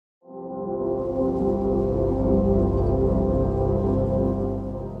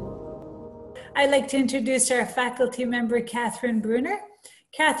I'd like to introduce our faculty member, Kathrin Brunner.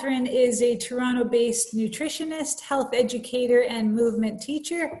 Kathrin is a Toronto-based nutritionist, health educator, and movement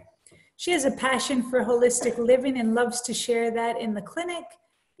teacher. She has a passion for holistic living and loves to share that in the clinic,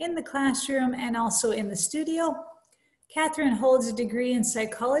 in the classroom, and also in the studio. Kathrin holds a degree in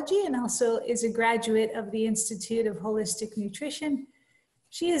psychology and also is a graduate of the Institute of Holistic Nutrition.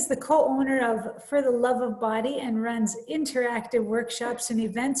 She is the co-owner of For the Love of Body and runs interactive workshops and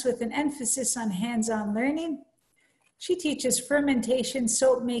events with an emphasis on hands-on learning. She teaches fermentation,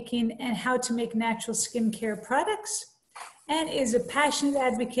 soap making, and how to make natural skincare products, and is a passionate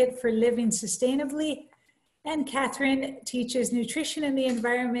advocate for living sustainably. And Kathrin teaches nutrition in the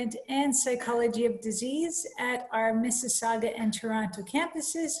environment and psychology of disease at our Mississauga and Toronto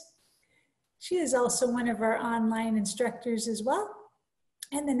campuses. She is also one of our online instructors as well.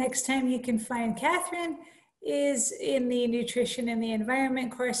 And the next time you can find Kathrin is in the Nutrition in the Environment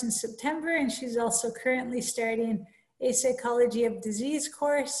course in September, and she's also currently starting a Psychology of Disease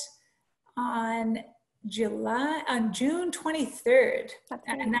course on June 23rd.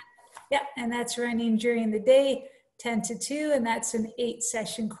 And that's running during the day, 10 to 2, and that's an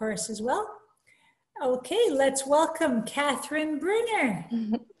 8-session course as well. Okay, let's welcome Kathrin Brunner.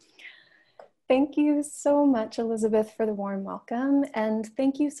 Thank you so much, Elizabeth, for the warm welcome. And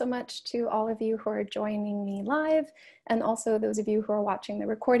thank you so much to all of you who are joining me live, and also those of you who are watching the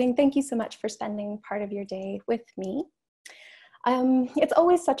recording. Thank you so much for spending part of your day with me. It's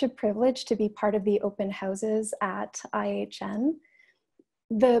always such a privilege to be part of the open houses at IHN.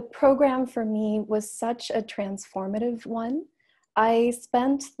 The program for me was such a transformative one. I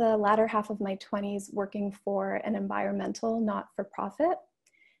spent the latter half of my 20s working for an environmental not-for-profit.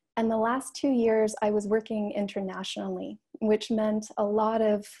 And the last 2 years, I was working internationally, which meant a lot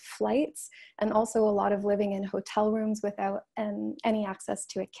of flights and also a lot of living in hotel rooms without any access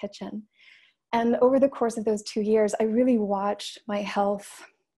to a kitchen. And over the course of those 2 years, I really watched my health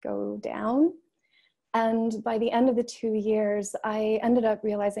go down. And by the end of the 2 years, I ended up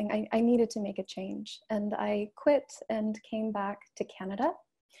realizing I needed to make a change. And I quit and came back to Canada.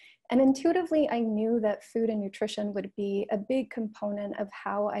 And intuitively, I knew that food and nutrition would be a big component of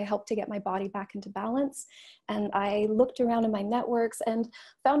how I helped to get my body back into balance. And I looked around in my networks and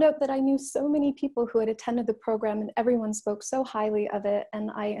found out that I knew so many people who had attended the program, and everyone spoke so highly of it.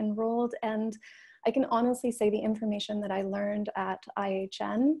 And I enrolled, and I can honestly say the information that I learned at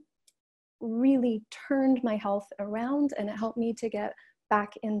IHN really turned my health around, and it helped me to get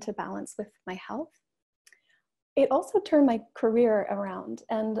back into balance with my health. It also turned my career around,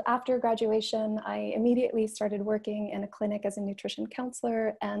 and after graduation, I immediately started working in a clinic as a nutrition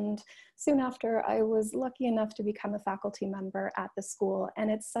counselor, and soon after, I was lucky enough to become a faculty member at the school, and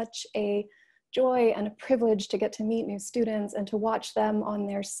it's such a joy and a privilege to get to meet new students and to watch them on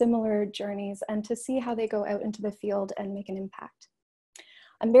their similar journeys and to see how they go out into the field and make an impact.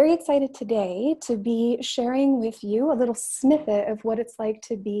 I'm very excited today to be sharing with you a little snippet of what it's like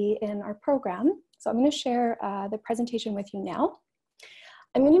to be in our program. So I'm going to share the presentation with you now.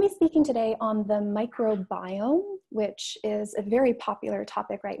 I'm going to be speaking today on the microbiome, which is a very popular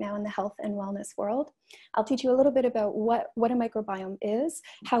topic right now in the health and wellness world. I'll teach you a little bit about what a microbiome is,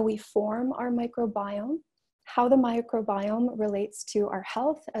 how we form our microbiome, how the microbiome relates to our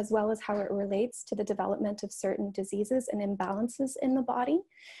health, as well as how it relates to the development of certain diseases and imbalances in the body.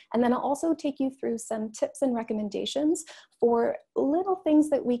 And then I'll also take you through some tips and recommendations for little things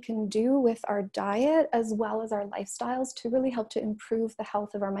that we can do with our diet, as well as our lifestyles, to really help to improve the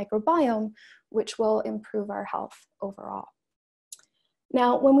health of our microbiome, which will improve our health overall.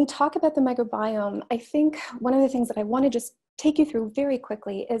 Now, when we talk about the microbiome, I think one of the things that I want to just take you through very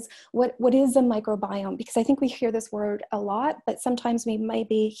quickly is what is a microbiome, because I think we hear this word a lot, but sometimes we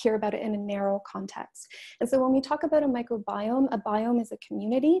maybe hear about it in a narrow context. And so when we talk about a biome is a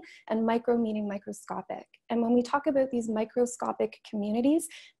community, and micro meaning microscopic. And when we talk about these microscopic communities,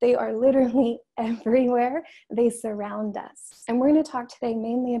 they are literally everywhere. They surround us. And we're going to talk today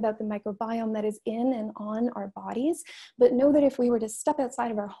mainly about the microbiome that is in and on our bodies. But know that if we were to step outside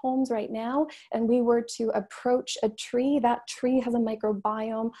of our homes right now and we were to approach a tree, that tree has a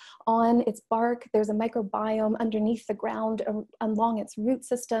microbiome on its bark. There's a microbiome underneath the ground along its root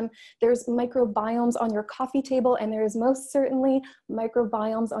system. There's microbiomes on your coffee table, and there's most certainly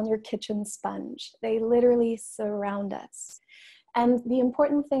microbiomes on your kitchen sponge. They literally surround us. And the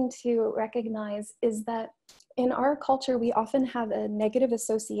important thing to recognize is that in our culture, we often have a negative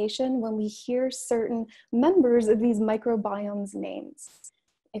association when we hear certain members of these microbiomes' names.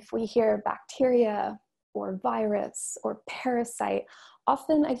 If we hear bacteria or virus or parasite,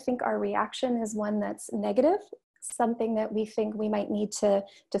 often I think our reaction is one that's negative. something that we think we might need to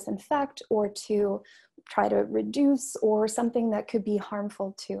disinfect or to try to reduce, or something that could be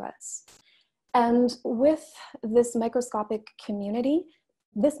harmful to us. And with this microscopic community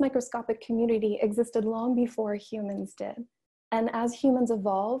existed long before humans did. And as humans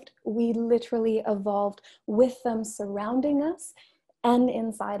evolved, we literally evolved with them surrounding us and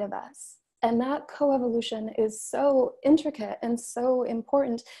inside of us. And that coevolution is so intricate and so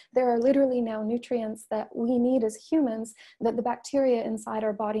important. There are literally now nutrients that we need as humans that the bacteria inside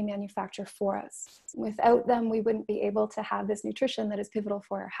our body manufacture for us. Without them, we wouldn't be able to have this nutrition that is pivotal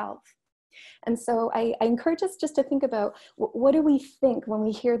for our health. And so I encourage us just to think about, what do we think when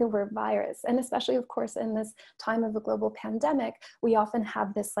we hear the word virus? And especially, of course, in this time of a global pandemic, we often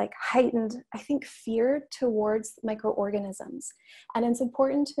have this like heightened, I think, fear towards microorganisms. And it's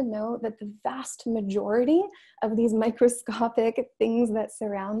important to know that the vast majority of these microscopic things that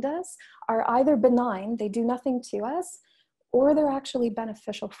surround us are either benign, they do nothing to us, or they're actually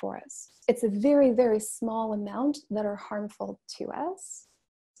beneficial for us. It's a very, very small amount that are harmful to us.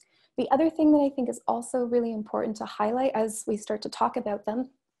 The other thing that I think is also really important to highlight as we start to talk about them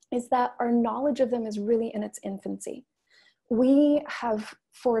is that our knowledge of them is really in its infancy. We have,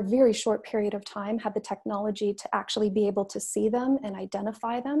 for a very short period of time, had the technology to actually be able to see them and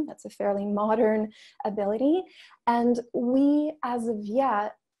identify them. That's a fairly modern ability. And we, as of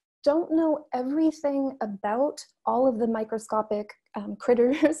yet, don't know everything about all of the microscopic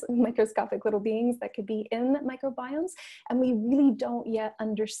critters, microscopic little beings that could be in microbiomes, and we really don't yet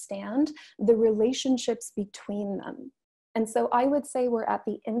understand the relationships between them. And so I would say we're at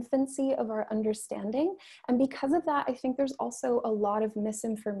the infancy of our understanding, and because of that, I think there's also a lot of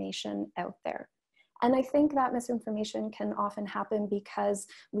misinformation out there. And I think that misinformation can often happen because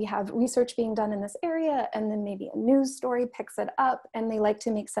we have research being done in this area, and then maybe a news story picks it up and they like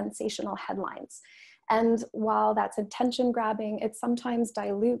to make sensational headlines. And while that's attention grabbing, it sometimes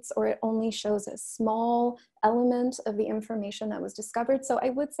dilutes, or it only shows a small element of the information that was discovered. So I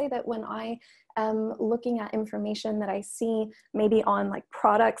would say that when I am looking at information that I see maybe on like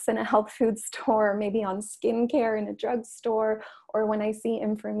products in a health food store, maybe on skincare in a drugstore, or when I see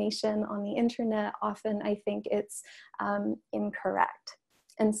information on the internet, often I think it's incorrect.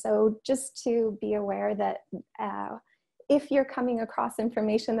 And so just to be aware that if you're coming across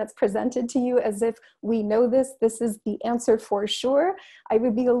information that's presented to you as if we know this is the answer for sure, I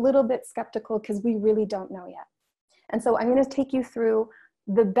would be a little bit skeptical because we really don't know yet. And so I'm going to take you through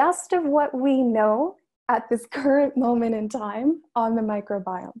the best of what we know at this current moment in time on the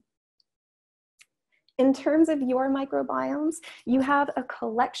microbiome. In terms of your microbiomes, you have a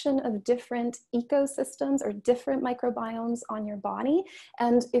collection of different ecosystems or different microbiomes on your body.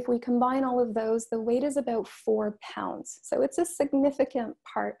 And if we combine all of those, the weight is about 4 pounds. So it's a significant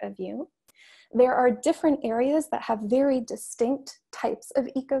part of you. There are different areas that have very distinct types of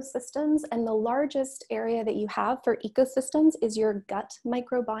ecosystems. And the largest area that you have for ecosystems is your gut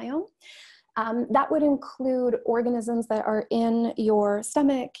microbiome. That would include organisms that are in your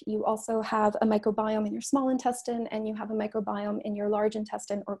stomach. You also have a microbiome in your small intestine, and you have a microbiome in your large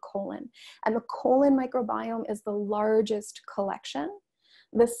intestine or colon. And the colon microbiome is the largest collection.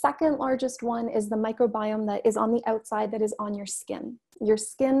 The second largest one is the microbiome that is on the outside, that is on your skin. Your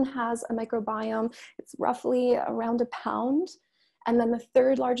skin has a microbiome. It's roughly around 1 pound. And then the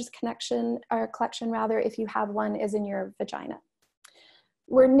third largest collection, if you have one, is in your vagina.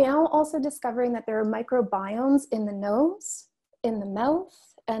 We're now also discovering that there are microbiomes in the nose, in the mouth,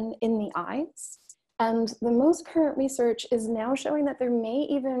 and in the eyes. And the most current research is now showing that there may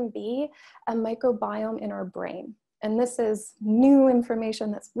even be a microbiome in our brain. And this is new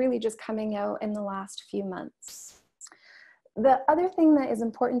information that's really just coming out in the last few months. The other thing that is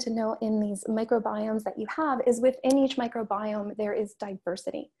important to know in these microbiomes that you have is within each microbiome, there is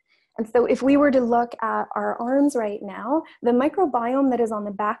diversity. And so if we were to look at our arms right now, the microbiome that is on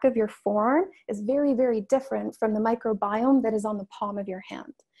the back of your forearm is very, very different from the microbiome that is on the palm of your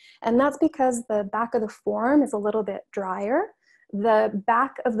hand. And that's because the back of the forearm is a little bit drier. The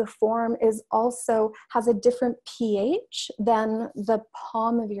back of the forearm has a different pH than the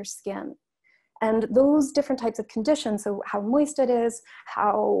palm of your skin. And those different types of conditions, so how moist it is,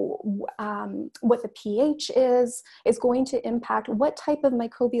 what the pH is going to impact what type of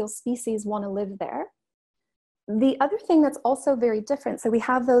microbial species want to live there. The other thing that's also very different, so we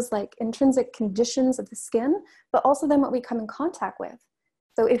have those like intrinsic conditions of the skin, but also then what we come in contact with.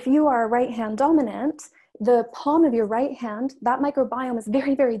 So if you are right-hand dominant, the palm of your right hand, that microbiome is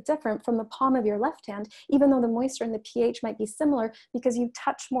very, very different from the palm of your left hand, even though the moisture and the pH might be similar, because you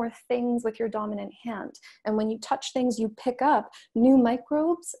touch more things with your dominant hand. And when you touch things, you pick up new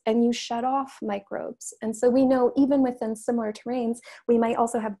microbes and you shut off microbes. And so we know even within similar terrains, we might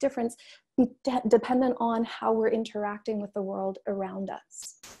also have difference dependent on how we're interacting with the world around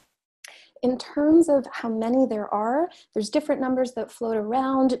us. In terms of how many there are, there's different numbers that float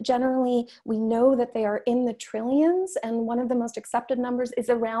around. Generally, we know that they are in the trillions, and one of the most accepted numbers is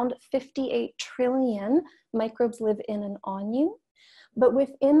around 58 trillion microbes live in and on you. But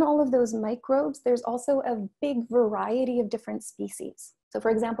within all of those microbes, there's also a big variety of different species. So for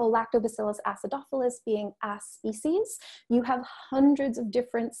example, Lactobacillus acidophilus being a species, you have hundreds of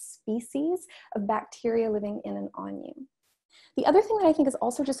different species of bacteria living in and on you. The other thing that I think is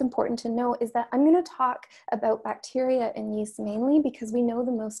also just important to know is that I'm going to talk about bacteria and yeast mainly because we know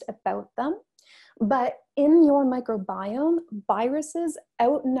the most about them. But in your microbiome, viruses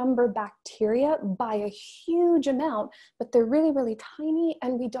outnumber bacteria by a huge amount, but they're really, really tiny,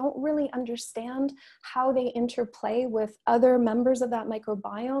 and we don't really understand how they interplay with other members of that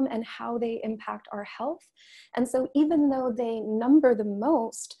microbiome and how they impact our health. And so even though they number the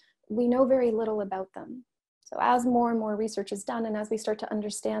most, we know very little about them. So as more and more research is done, and as we start to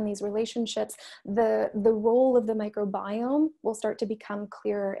understand these relationships, the role of the microbiome will start to become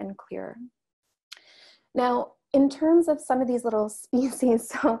clearer and clearer. Now, in terms of some of these little species,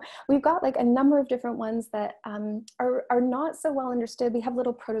 so we've got like a number of different ones that are not so well understood. We have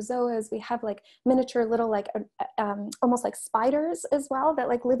little protozoas, we have like miniature little like almost like spiders as well that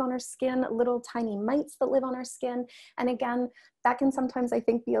like live on our skin, little tiny mites that live on our skin. And again, that can sometimes, I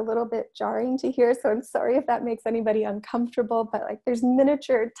think, be a little bit jarring to hear. So I'm sorry if that makes anybody uncomfortable, but like there's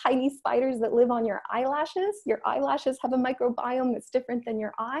miniature tiny spiders that live on your eyelashes. Your eyelashes have a microbiome that's different than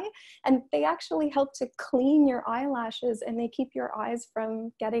your eye. And they actually help to clean your eyelashes, and they keep your eyes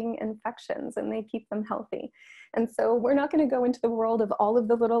from getting infections, and they keep them healthy. And so we're not going to go into the world of all of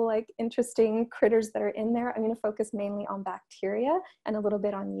the little like interesting critters that are in there. I'm going to focus mainly on bacteria and a little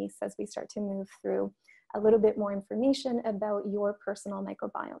bit on yeast as we start to move through a little bit more information about your personal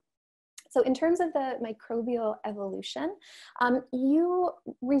microbiome. So in terms of the microbial evolution, you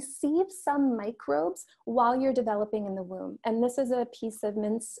receive some microbes while you're developing in the womb. And this is a piece of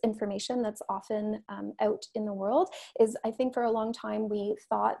misinformation that's often out in the world, is I think for a long time we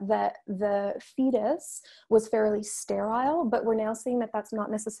thought that the fetus was fairly sterile, but we're now seeing that that's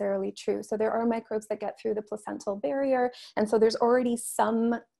not necessarily true. So there are microbes that get through the placental barrier, and so there's already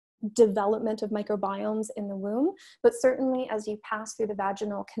some development of microbiomes in the womb, but certainly as you pass through the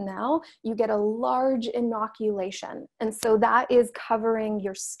vaginal canal, you get a large inoculation. And so that is covering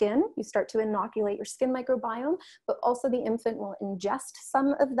your skin. You start to inoculate your skin microbiome, but also the infant will ingest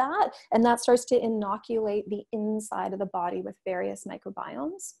some of that, and that starts to inoculate the inside of the body with various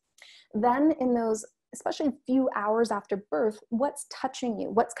microbiomes. Then in those especially a few hours after birth, what's touching you,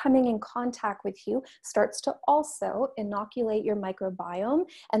 what's coming in contact with you starts to also inoculate your microbiome.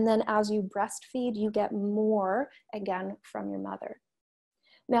 And then as you breastfeed, you get more again from your mother.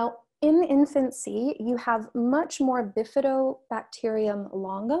 Now, in infancy, you have much more Bifidobacterium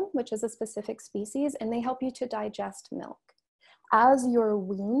longum, which is a specific species, and they help you to digest milk. As you're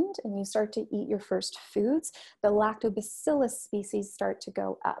weaned and you start to eat your first foods, the lactobacillus species start to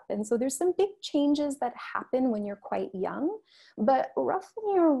go up. And so there's some big changes that happen when you're quite young, but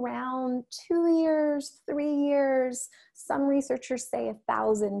roughly around 2 years, 3 years, some researchers say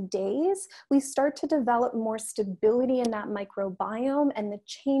 1,000 days, we start to develop more stability in that microbiome, and the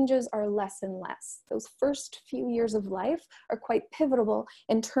changes are less and less. Those first few years of life are quite pivotal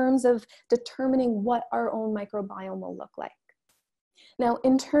in terms of determining what our own microbiome will look like. Now,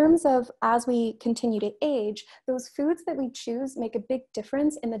 in terms of as we continue to age, those foods that we choose make a big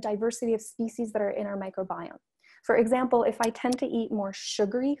difference in the diversity of species that are in our microbiome. For example, if I tend to eat more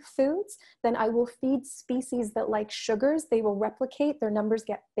sugary foods, then I will feed species that like sugars. They will replicate, their numbers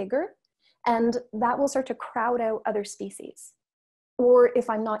get bigger, and that will start to crowd out other species. Or if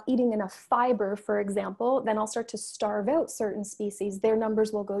I'm not eating enough fiber, for example, then I'll start to starve out certain species. Their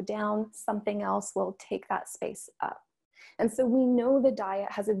numbers will go down, something else will take that space up. And so we know the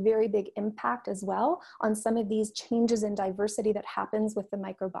diet has a very big impact as well on some of these changes in diversity that happens with the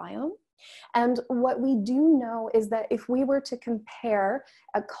microbiome. And what we do know is that if we were to compare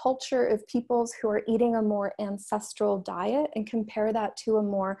a culture of peoples who are eating a more ancestral diet and compare that to a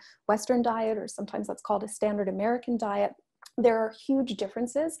more Western diet, or sometimes that's called a standard American diet, there are huge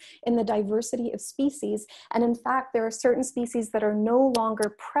differences in the diversity of species. And in fact, there are certain species that are no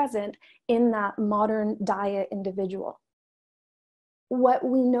longer present in that modern diet individual. What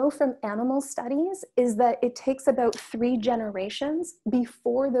we know from animal studies is that it takes about 3 generations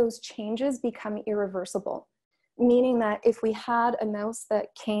before those changes become irreversible. Meaning that if we had a mouse that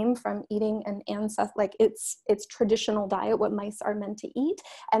came from eating an ancestor, like its traditional diet, what mice are meant to eat,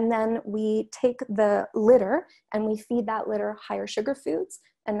 and then we take the litter and we feed that litter higher sugar foods,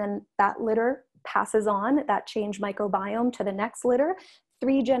 and then that litter passes on that changed microbiome to the next litter,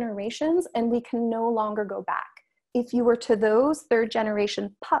 3 generations, and we can no longer go back. If you were to those 3rd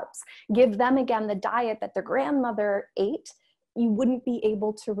generation pups, give them again the diet that their grandmother ate, you wouldn't be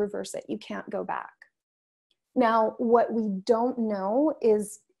able to reverse it. You can't go back. Now, what we don't know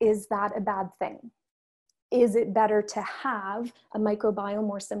is that a bad thing? Is it better to have a microbiome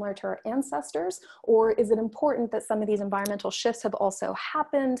more similar to our ancestors, or is it important that some of these environmental shifts have also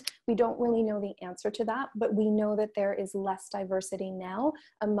happened? We don't really know the answer to that, but we know that there is less diversity now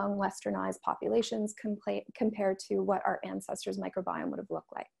among westernized populations compared to what our ancestors' microbiome would have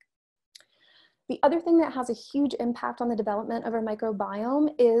looked like. The other thing that has a huge impact on the development of our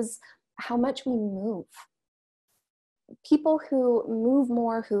microbiome is how much we move. People who move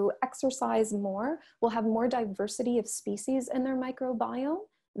more, who exercise more, will have more diversity of species in their microbiome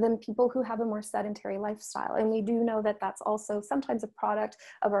than people who have a more sedentary lifestyle. And we do know that that's also sometimes a product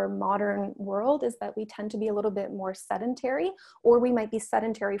of our modern world, is that we tend to be a little bit more sedentary, or we might be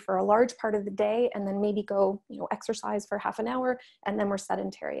sedentary for a large part of the day and then maybe go, exercise for half an hour and then we're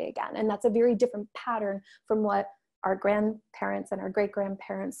sedentary again. And that's a very different pattern from what our grandparents and our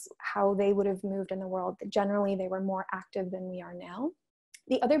great-grandparents, how they would have moved in the world. Generally, they were more active than we are now.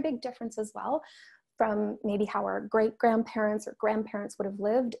 The other big difference as well from maybe how our great-grandparents or grandparents would have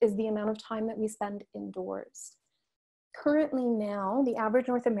lived is the amount of time that we spend indoors. Currently now, the average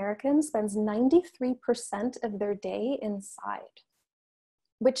North American spends 93% of their day inside,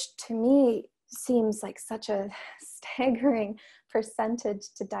 which to me seems like such a staggering percentage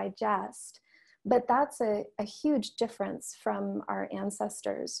to digest. But that's a huge difference from our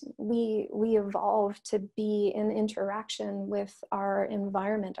ancestors. We evolved to be in interaction with our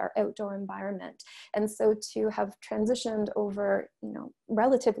environment, our outdoor environment. And so to have transitioned over,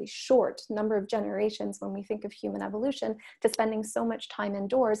 relatively short number of generations when we think of human evolution to spending so much time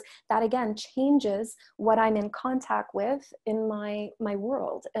indoors, that again changes what I'm in contact with in my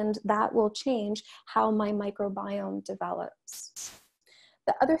world. And that will change how my microbiome develops.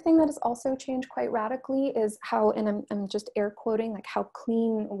 The other thing that has also changed quite radically is how, and I'm just air quoting, like how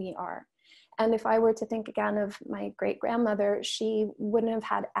clean we are. And if I were to think again of my great-grandmother, she wouldn't have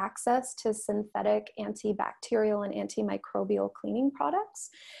had access to synthetic antibacterial and antimicrobial cleaning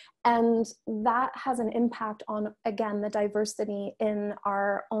products. And that has an impact on, again, the diversity in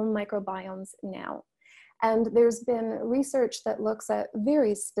our own microbiomes now. And there's been research that looks at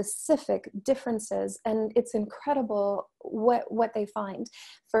very specific differences, and it's incredible what they find.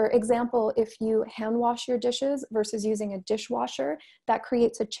 For example, if you hand wash your dishes versus using a dishwasher, that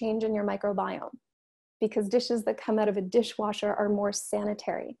creates a change in your microbiome, because dishes that come out of a dishwasher are more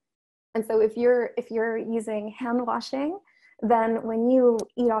sanitary. And so if you're using hand washing, then when you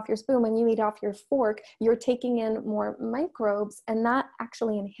eat off your spoon, when you eat off your fork, you're taking in more microbes, and that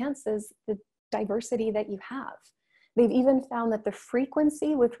actually enhances the diversity that you have. They've even found that the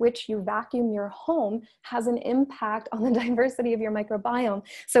frequency with which you vacuum your home has an impact on the diversity of your microbiome.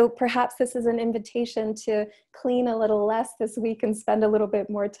 So perhaps this is an invitation to clean a little less this week and spend a little bit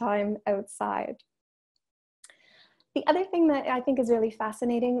more time outside. The other thing that I think is really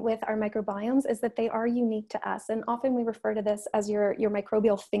fascinating with our microbiomes is that they are unique to us. And often we refer to this as your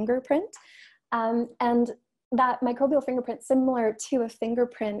microbial fingerprint. And that microbial fingerprint, similar to a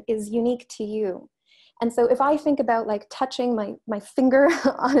fingerprint, is unique to you. And so if I think about like touching my finger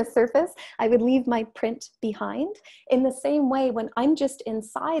on a surface, I would leave my print behind. In the same way, when I'm just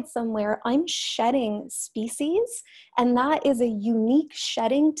inside somewhere, I'm shedding species, and that is a unique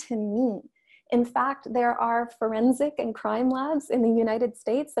shedding to me. In fact, there are forensic and crime labs in the United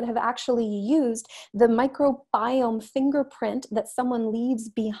States that have actually used the microbiome fingerprint that someone leaves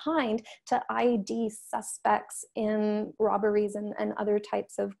behind to ID suspects in robberies and other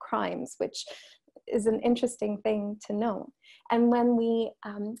types of crimes, which is an interesting thing to know. And when we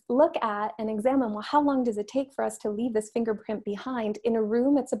look at and examine, well, how long does it take for us to leave this fingerprint behind? In a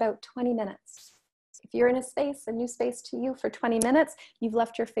room, it's about 20 minutes. If you're in a new space to you for 20 minutes, you've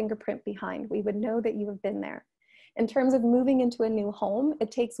left your fingerprint behind. We would know that you have been there. In terms of moving into a new home, it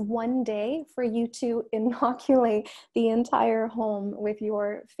takes 1 day for you to inoculate the entire home with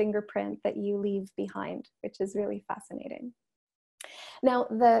your fingerprint that you leave behind, which is really fascinating. Now,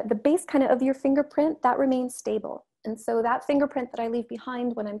 the base kind of your fingerprint, that remains stable. And so that fingerprint that I leave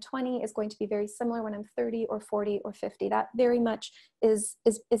behind when I'm 20 is going to be very similar when I'm 30 or 40 or 50. That very much is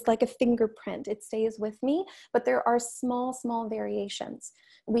like a fingerprint. It stays with me, but there are small, small variations.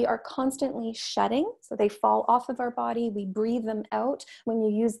 We are constantly shedding, so they fall off of our body. We breathe them out. When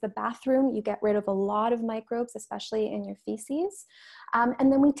you use the bathroom, you get rid of a lot of microbes, especially in your feces.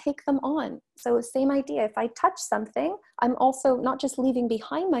 And then we take them on. So same idea, if I touch something, I'm also not just leaving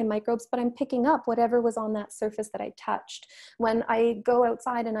behind my microbes, but I'm picking up whatever was on that surface that I touched. When I go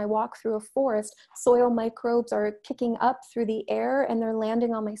outside and I walk through a forest, soil microbes are kicking up through the air and they're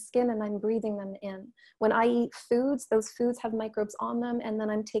landing on my skin and I'm breathing them in. When I eat foods, those foods have microbes on them and then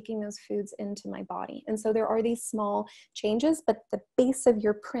I'm taking those foods into my body. And so there are these small changes, but the base of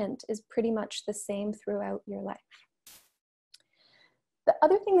your print is pretty much the same throughout your life. The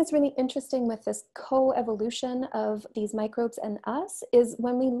other thing that's really interesting with this co-evolution of these microbes and us is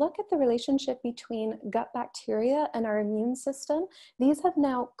when we look at the relationship between gut bacteria and our immune system, these have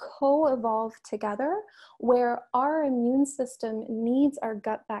now co-evolved together where our immune system needs our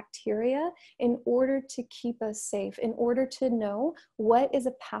gut bacteria in order to keep us safe, in order to know what is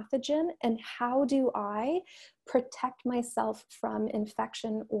a pathogen and how do I protect myself from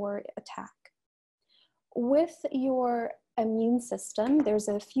infection or attack. With your immune system, there's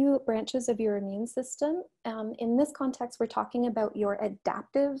a few branches of your immune system. In this context, we're talking about your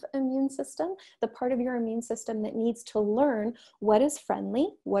adaptive immune system, the part of your immune system that needs to learn what is friendly,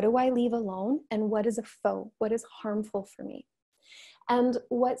 what do I leave alone, and what is a foe, what is harmful for me. And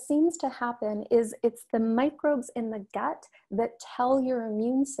what seems to happen is it's the microbes in the gut that tell your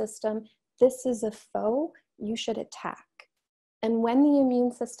immune system, this is a foe, you should attack. And when the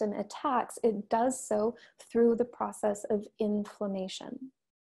immune system attacks, it does so through the process of inflammation.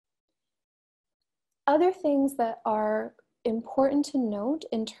 Other things that are important to note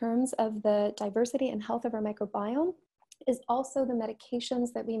in terms of the diversity and health of our microbiome is also the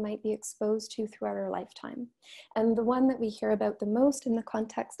medications that we might be exposed to throughout our lifetime. And the one that we hear about the most in the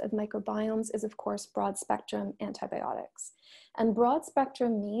context of microbiomes is, of course, broad spectrum antibiotics. And broad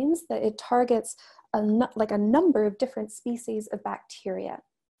spectrum means that it targets like a number of different species of bacteria.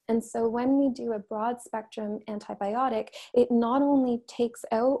 And so when we do a broad spectrum antibiotic, it not only takes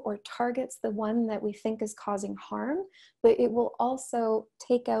out or targets the one that we think is causing harm, but it will also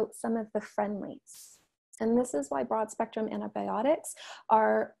take out some of the friendlies. And this is why broad spectrum antibiotics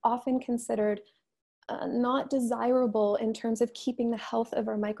are often considered not desirable in terms of keeping the health of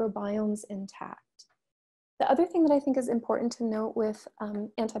our microbiomes intact. The other thing that I think is important to note with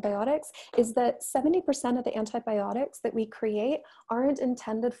antibiotics is that 70% of the antibiotics that we create aren't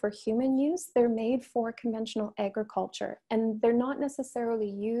intended for human use. They're made for conventional agriculture, and they're not necessarily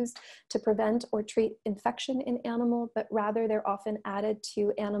used to prevent or treat infection in animal, but rather they're often added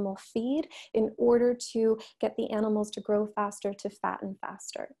to animal feed in order to get the animals to grow faster, to fatten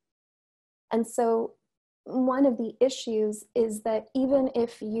faster. And so one of the issues is that even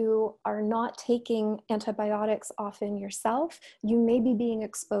if you are not taking antibiotics often yourself, you may be being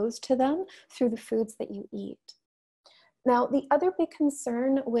exposed to them through the foods that you eat. Now, the other big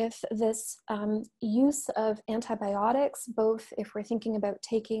concern with this use of antibiotics, both if we're thinking about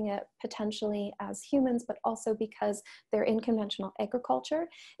taking it potentially as humans, but also because they're in conventional agriculture,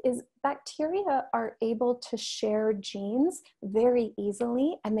 is bacteria are able to share genes very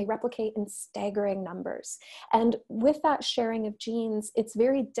easily, and they replicate in staggering numbers. And with that sharing of genes, it's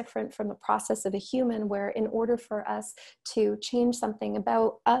very different from the process of a human, where in order for us to change something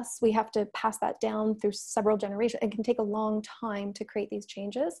about us, we have to pass that down through several generations. It can take a long time to create these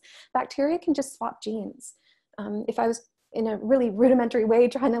changes. Bacteria can just swap genes. If I was in a really rudimentary way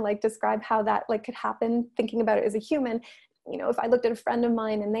trying to describe how that could happen, thinking about it as a human, you know, if I looked at a friend of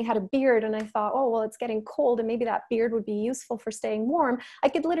mine and they had a beard and I thought, oh, well, it's getting cold and maybe that beard would be useful for staying warm, I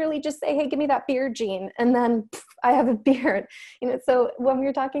could literally just say, hey, give me that beard gene. And then I have a beard. You know, so when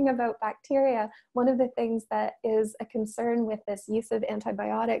we're talking about bacteria, one of the things that is a concern with this use of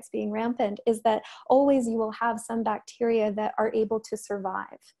antibiotics being rampant is that always you will have some bacteria that are able to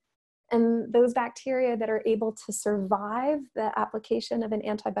survive. And those bacteria that are able to survive the application of an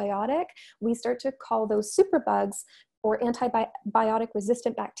antibiotic, we start to call those superbugs or antibiotic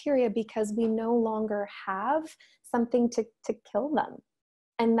resistant bacteria, because we no longer have something to kill them.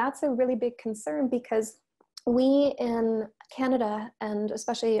 And that's a really big concern, because we in Canada, and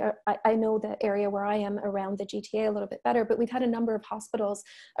especially I know the area where I am around the GTA a little bit better, but we've had a number of hospitals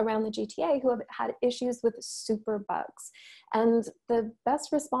around the GTA who have had issues with superbugs. And the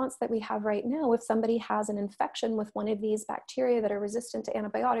best response that we have right now, if somebody has an infection with one of these bacteria that are resistant to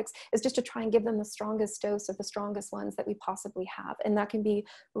antibiotics, is just to try and give them the strongest dose of the strongest ones that we possibly have. And that can be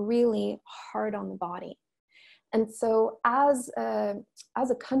really hard on the body. And so as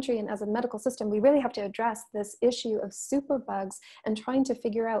a country and as a medical system, we really have to address this issue of superbugs and trying to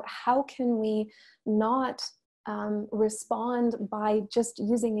figure out how can we not respond by just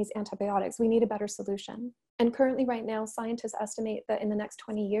using these antibiotics. We need a better solution. And currently right now, scientists estimate that in the next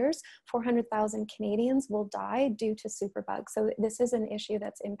 20 years, 400,000 Canadians will die due to superbugs. So this is an issue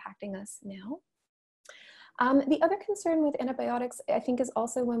that's impacting us now. The other concern with antibiotics, I think, is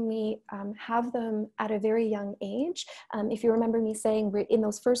also when we have them at a very young age. If you remember me saying, we're in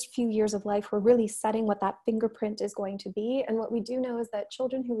those first few years of life, we're really setting what that fingerprint is going to be. And what we do know is that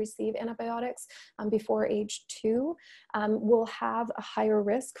children who receive antibiotics before age 2 will have a higher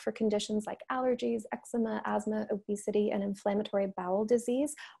risk for conditions like allergies, eczema, asthma, obesity, and inflammatory bowel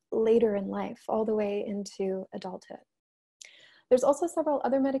disease later in life, all the way into adulthood. There's also several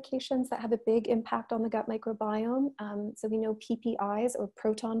other medications that have a big impact on the gut microbiome. So we know PPIs, or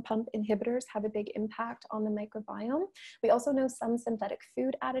proton pump inhibitors, have a big impact on the microbiome. We also know some synthetic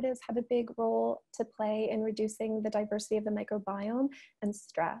food additives have a big role to play in reducing the diversity of the microbiome and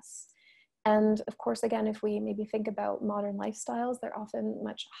stress. And of course, again, if we maybe think about modern lifestyles, they're often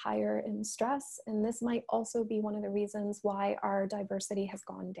much higher in stress. And this might also be one of the reasons why our diversity has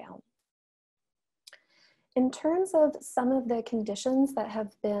gone down. In terms of some of the conditions that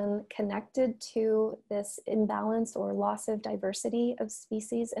have been connected to this imbalance or loss of diversity of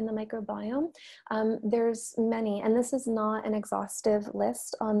species in the microbiome, there's many, and this is not an exhaustive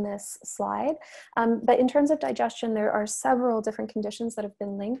list on this slide, but in terms of digestion, there are several different conditions that have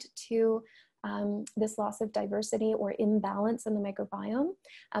been linked to this loss of diversity or imbalance in the microbiome.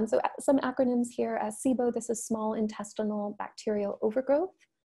 So some acronyms here, SIBO, this is small intestinal bacterial overgrowth.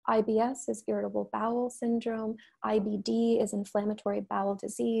 IBS is irritable bowel syndrome, IBD is inflammatory bowel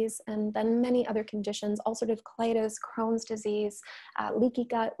disease, and then many other conditions, ulcerative colitis, Crohn's disease, leaky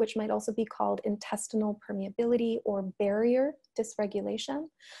gut, which might also be called intestinal permeability or barrier dysregulation.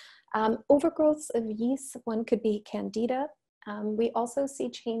 Overgrowths of yeast, one could be candida. We also see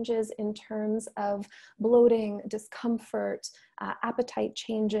changes in terms of bloating, discomfort, appetite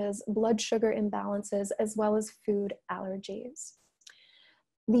changes, blood sugar imbalances, as well as food allergies.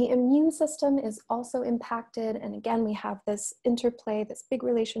 The immune system is also impacted, and again, we have this interplay, this big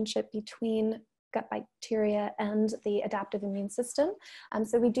relationship between gut bacteria and the adaptive immune system.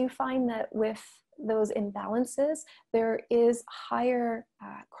 So we do find that with those imbalances, there is higher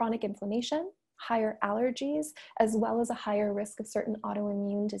chronic inflammation, higher allergies, as well as a higher risk of certain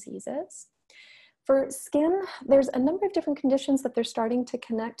autoimmune diseases. For skin, there's a number of different conditions that they're starting to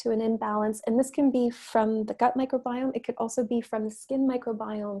connect to an imbalance, and this can be from the gut microbiome. It could also be from the skin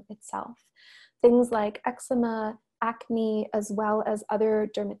microbiome itself. Things like eczema, acne, as well as other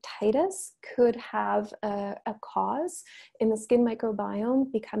dermatitis could have a cause in the skin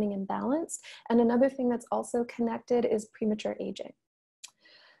microbiome becoming imbalanced. And another thing that's also connected is premature aging.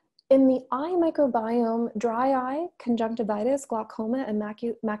 In the eye microbiome, dry eye, conjunctivitis, glaucoma, and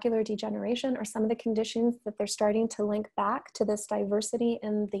macular degeneration are some of the conditions that they're starting to link back to this diversity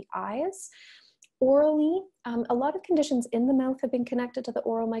in the eyes. Orally, a lot of conditions in the mouth have been connected to the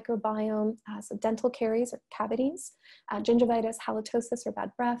oral microbiome, so dental caries or cavities, gingivitis, halitosis or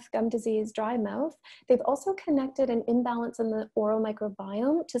bad breath, gum disease, dry mouth. They've also connected an imbalance in the oral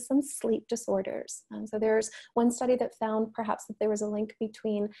microbiome to some sleep disorders. So there's one study that found perhaps that there was a link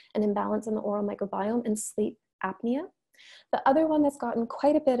between an imbalance in the oral microbiome and sleep apnea. The other one that's gotten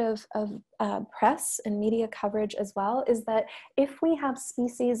quite a bit of press and media coverage as well is that if we have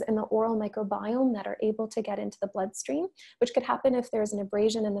species in the oral microbiome that are able to get into the bloodstream, which could happen if there's an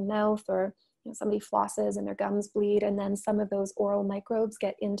abrasion in the mouth or somebody flosses and their gums bleed, and then some of those oral microbes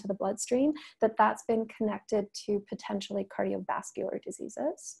get into the bloodstream, that's been connected to potentially cardiovascular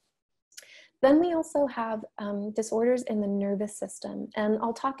diseases. Then we also have disorders in the nervous system. And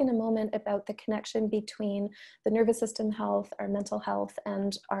I'll talk in a moment about the connection between the nervous system health, our mental health,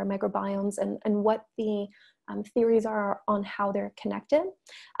 and our microbiomes, and what the theories are on how they're connected.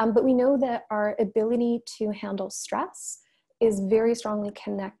 But we know that our ability to handle stress is very strongly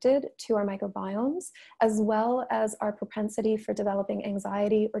connected to our microbiomes, as well as our propensity for developing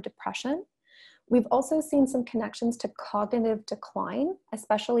anxiety or depression. We've also seen some connections to cognitive decline,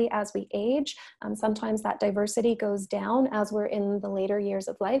 especially as we age. Sometimes that diversity goes down as we're in the later years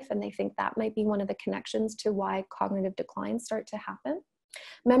of life, and they think that might be one of the connections to why cognitive declines start to happen.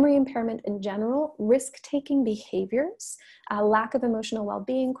 Memory impairment in general, risk-taking behaviors, lack of emotional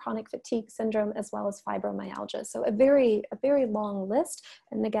well-being, chronic fatigue syndrome, as well as fibromyalgia. So a very long list,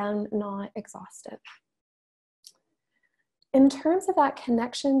 and again, not exhaustive. In terms of that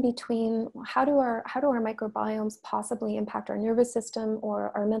connection between how do our microbiomes possibly impact our nervous system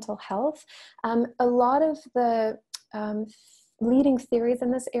or our mental health, a lot of the leading theories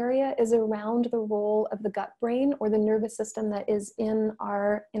in this area is around the role of the gut brain or the nervous system that is in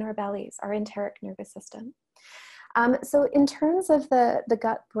our bellies, our enteric nervous system. So in terms of the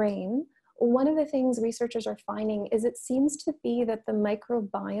gut brain, one of the things researchers are finding is it seems to be that the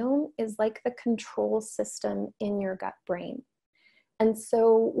microbiome is like the control system in your gut brain. And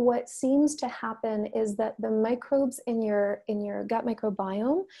so what seems to happen is that the microbes in your gut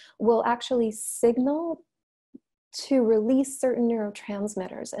microbiome will actually signal to release certain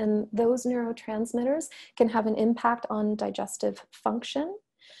neurotransmitters. And those neurotransmitters can have an impact on digestive function.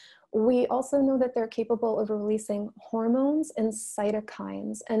 We also know that they're capable of releasing hormones and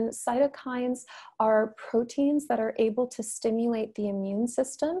cytokines. And cytokines are proteins that are able to stimulate the immune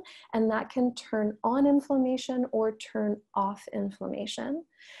system, and that can turn on inflammation or turn off inflammation.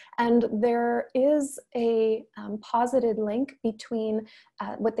 And there is a posited link between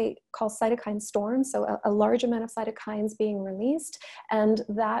what they call cytokine storms, so a large amount of cytokines being released, and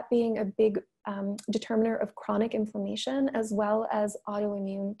that being a big determiner of chronic inflammation as well as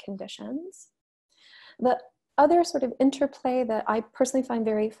autoimmune conditions. The other sort of interplay that I personally find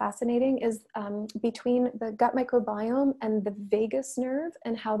very fascinating is between the gut microbiome and the vagus nerve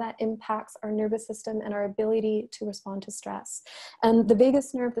and how that impacts our nervous system and our ability to respond to stress. And the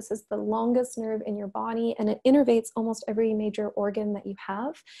vagus nerve, this is the longest nerve in your body, and it innervates almost every major organ that you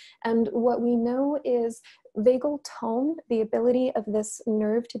have. And what we know is vagal tone, the ability of this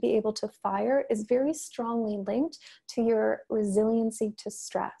nerve to be able to fire, is very strongly linked to your resiliency to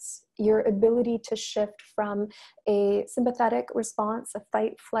stress, your ability to shift from a sympathetic response, a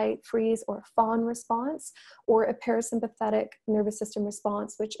fight, flight, freeze, or fawn response, or a parasympathetic nervous system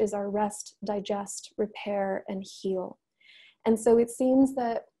response, which is our rest, digest, repair, and heal. And so it seems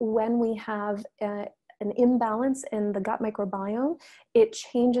that when we have an imbalance in the gut microbiome, it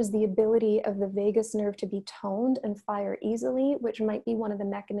changes the ability of the vagus nerve to be toned and fire easily, which might be one of the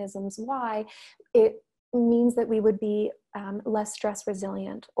mechanisms why it means that we would be less stress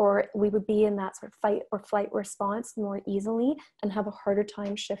resilient, or we would be in that sort of fight or flight response more easily and have a harder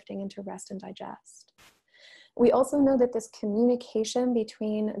time shifting into rest and digest. We also know that this communication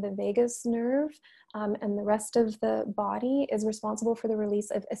between the vagus nerve and the rest of the body is responsible for the release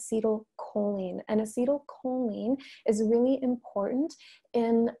of acetylcholine. And acetylcholine is really important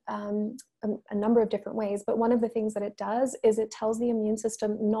in a number of different ways, but one of the things that it does is it tells the immune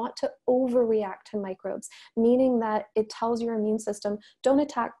system not to overreact to microbes, meaning that it tells your immune system, don't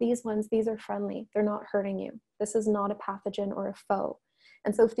attack these ones, these are friendly, they're not hurting you. This is not a pathogen or a foe.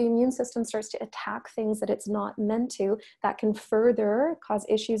 And so if the immune system starts to attack things that it's not meant to, that can further cause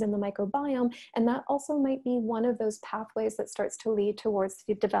issues in the microbiome. And that also might be one of those pathways that starts to lead towards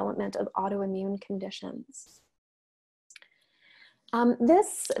the development of autoimmune conditions.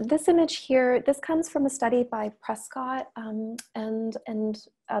 This image here, this comes from a study by Prescott and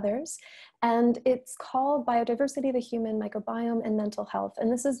others, and it's called Biodiversity, the Human Microbiome and Mental Health.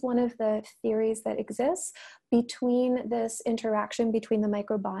 And this is one of the theories that exists between this interaction between the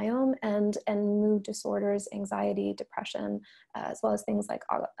microbiome and mood disorders, anxiety, depression, as well as things like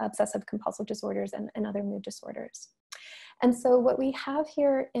obsessive compulsive disorders and other mood disorders. And so what we have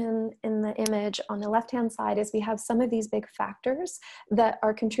here in the image on the left-hand side is we have some of these big factors that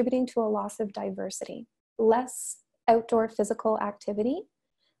are contributing to a loss of diversity. Less outdoor physical activity,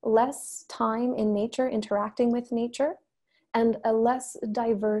 less time in nature interacting with nature, and a less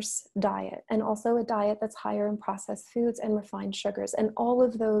diverse diet, and also a diet that's higher in processed foods and refined sugars. And all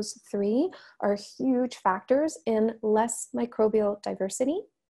of those three are huge factors in less microbial diversity,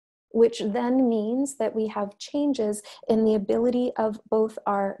 which then means that we have changes in the ability of both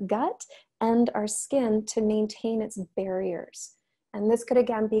our gut and our skin to maintain its barriers. And this could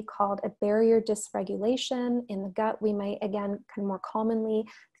again be called a barrier dysregulation. In the gut, we might again kind of more commonly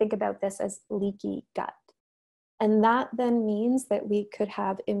think about this as leaky gut. And that then means that we could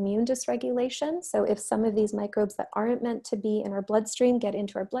have immune dysregulation. So if some of these microbes that aren't meant to be in our bloodstream get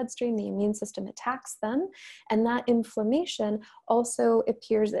into our bloodstream, the immune system attacks them. And that inflammation also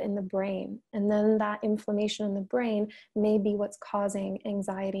appears in the brain. And then that inflammation in the brain may be what's causing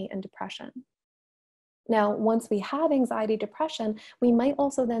anxiety and depression. Now, once we have anxiety, depression, we might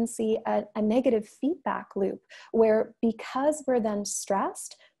also then see a negative feedback loop where, because we're then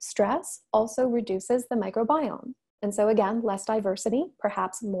stressed, stress also reduces the microbiome. And so again, less diversity,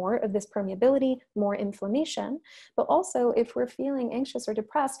 perhaps more of this permeability, more inflammation. But also, if we're feeling anxious or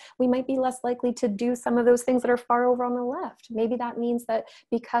depressed, we might be less likely to do some of those things that are far over on the left. Maybe that means that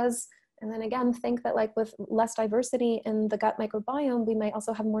because And then again, think that like with less diversity in the gut microbiome, we might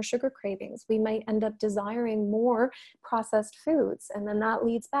also have more sugar cravings. We might end up desiring more processed foods, and then that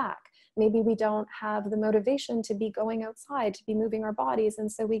leads back. Maybe we don't have the motivation to be going outside, to be moving our bodies,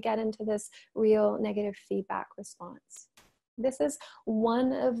 and so we get into this real negative feedback response. This is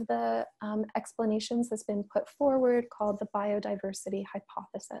one of the explanations that's been put forward, called the biodiversity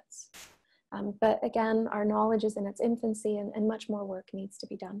hypothesis. But again, our knowledge is in its infancy, and much more work needs to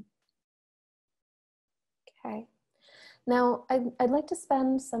be done. Okay. Now, I'd like to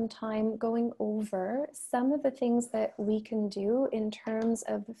spend some time going over some of the things that we can do in terms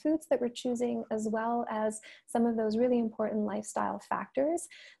of the foods that we're choosing, as well as some of those really important lifestyle factors.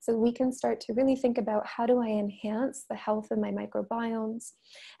 So we can start to really think about, how do I enhance the health of my microbiomes?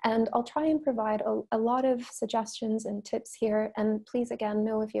 And I'll try and provide a lot of suggestions and tips here. And please, again,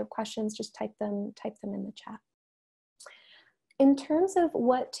 know if you have questions, just type them in the chat. In terms of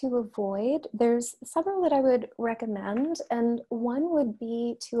what to avoid, there's several that I would recommend, and one would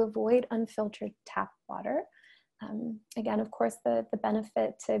be to avoid unfiltered tap water. Again, of course, the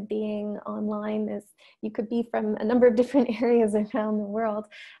benefit to being online is you could be from a number of different areas around the world.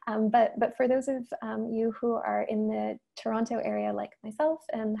 But for those of you who are in the Toronto area like myself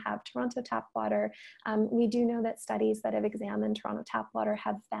and have Toronto tap water, we do know that studies that have examined Toronto tap water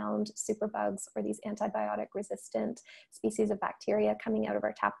have found superbugs, or these antibiotic resistant species of bacteria, coming out of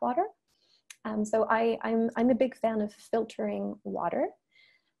our tap water. So I'm a big fan of filtering water.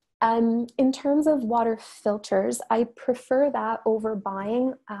 In terms of water filters, I prefer that over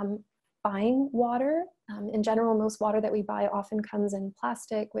buying water. In general, most water that we buy often comes in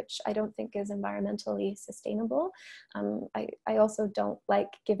plastic, which I don't think is environmentally sustainable. I also don't like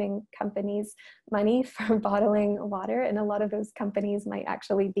giving companies money for bottling water, and a lot of those companies might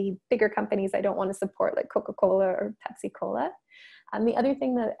actually be bigger companies I don't want to support, like Coca-Cola or Pepsi-Cola. The other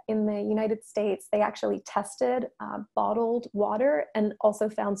thing, that in the United States, they actually tested bottled water and also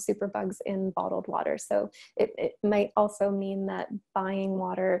found superbugs in bottled water. So it might also mean that buying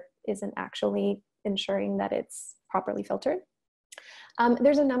water isn't actually ensuring that it's properly filtered.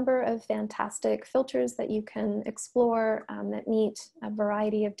 There's a number of fantastic filters that you can explore that meet a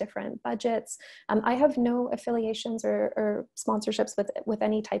variety of different budgets. I have no affiliations or sponsorships with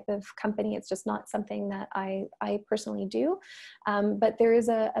any type of company. It's just not something that I personally do. But there is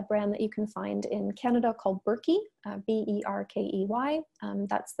a brand that you can find in Canada called Berkey, B-E-R-K-E-Y.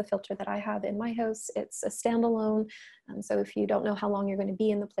 That's the filter that I have in my house. It's a standalone. So if you don't know how long you're going to be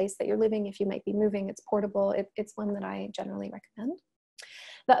in the place that you're living, if you might be moving, it's portable. It's one that I generally recommend.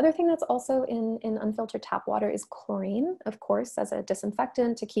 The other thing that's also in unfiltered tap water is chlorine, of course, as a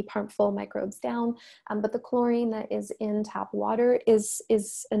disinfectant to keep harmful microbes down. But the chlorine that is in tap water is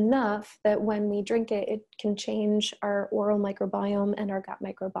enough that when we drink it, it can change our oral microbiome and our gut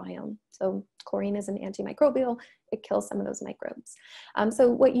microbiome. So chlorine is an antimicrobial. It kills some of those microbes. So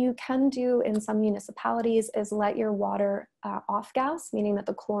what you can do in some municipalities is let your water off gas, meaning that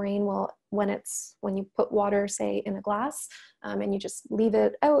the chlorine will, when you put water, say, in a glass, and you just leave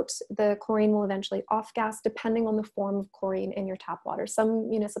it out, the chlorine will eventually off gas, depending on the form of chlorine in your tap water. Some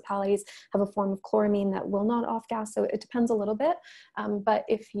municipalities have a form of chloramine that will not off gas, so it depends a little bit. But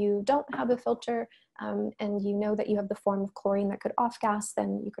if you don't have a filter, and you know that you have the form of chlorine that could off gas,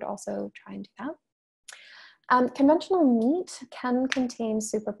 then you could also try and do that. Conventional meat can contain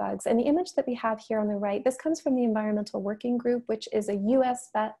superbugs, and the image that we have here on the right, this comes from the Environmental Working Group, which is a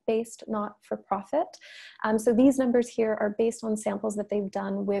US-based not-for-profit. So these numbers here are based on samples that they've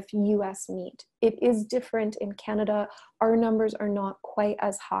done with US meat. It is different in Canada. Our numbers are not quite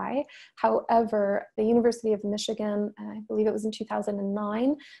as high. However, the University of Michigan, I believe it was in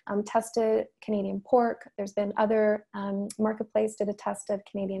 2009, tested Canadian pork. There's been other, Marketplace did a test of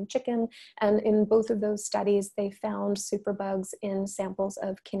Canadian chicken, and in both of those studies, they found superbugs in samples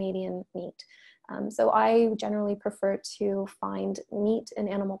of Canadian meat. So I generally prefer to find meat and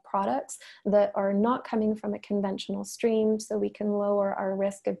animal products that are not coming from a conventional stream, so we can lower our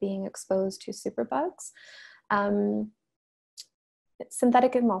risk of being exposed to superbugs.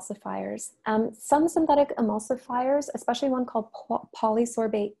 Synthetic emulsifiers. Some synthetic emulsifiers, especially one called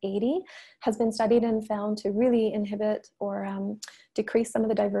polysorbate 80, has been studied and found to really inhibit or decrease some of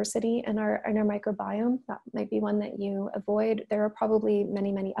the diversity in our microbiome. That might be one that you avoid. There are probably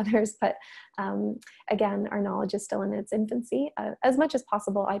many, many others, but again, our knowledge is still in its infancy. As much as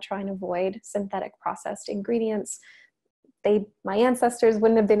possible, I try and avoid synthetic processed ingredients. My ancestors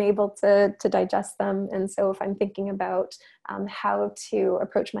wouldn't have been able to digest them. And so if I'm thinking about how to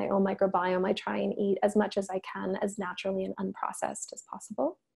approach my own microbiome, I try and eat as much as I can, as naturally and unprocessed as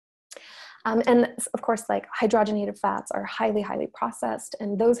possible. And of course, like hydrogenated fats are highly, highly processed,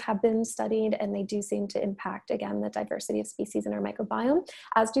 and those have been studied, and they do seem to impact, again, the diversity of species in our microbiome,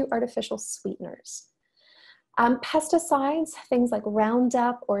 as do artificial sweeteners. Pesticides, things like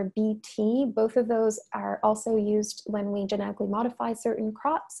Roundup or BT, both of those are also used when we genetically modify certain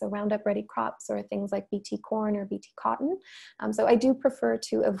crops, so Roundup ready crops, or things like BT corn or BT cotton. So I do prefer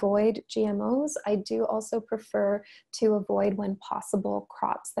to avoid GMOs. I do also prefer to avoid, when possible,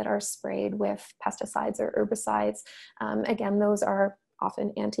 crops that are sprayed with pesticides or herbicides. Again, those are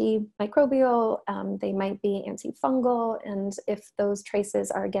often antimicrobial, they might be antifungal, and if those traces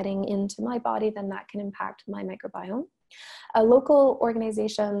are getting into my body, then that can impact my microbiome. A local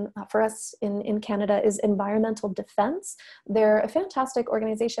organization for us in Canada is Environmental Defense. They're a fantastic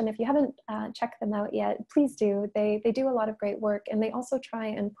organization. If you haven't checked them out yet, please do. They do a lot of great work, and they also try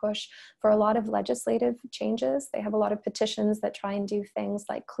and push for a lot of legislative changes. They have a lot of petitions that try and do things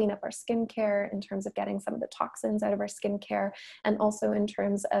like clean up our skincare in terms of getting some of the toxins out of our skincare, and also in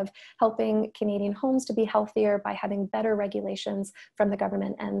terms of helping Canadian homes to be healthier by having better regulations from the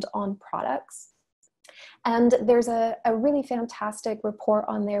government and on products. And there's a really fantastic report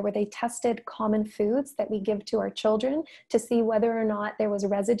on there where they tested common foods that we give to our children to see whether or not there was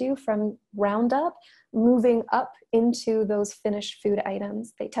residue from Roundup moving up into those finished food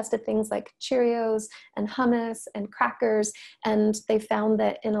items. They tested things like Cheerios and hummus and crackers, and they found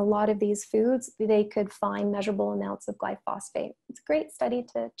that in a lot of these foods, they could find measurable amounts of glyphosate. It's a great study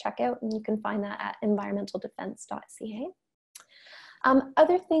to check out, and you can find that at environmentaldefense.ca.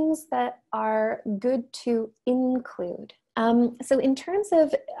 Other things that are good to include. So in terms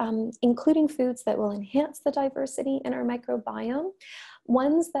of including foods that will enhance the diversity in our microbiome,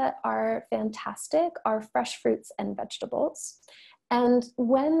 ones that are fantastic are fresh fruits and vegetables. And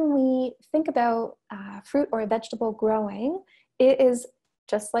when we think about fruit or vegetable growing, it is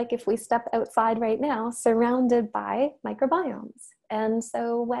just like if we step outside right now, surrounded by microbiomes. And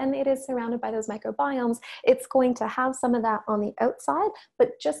so when it is surrounded by those microbiomes, it's going to have some of that on the outside,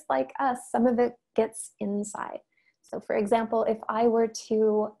 but just like us, some of it gets inside. So for example, if I were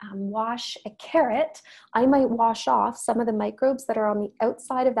to wash a carrot, I might wash off some of the microbes that are on the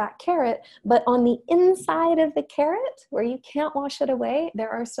outside of that carrot, but on the inside of the carrot, where you can't wash it away, there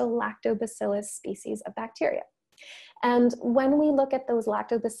are still lactobacillus species of bacteria. And when we look at those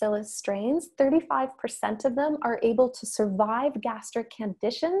lactobacillus strains, 35% of them are able to survive gastric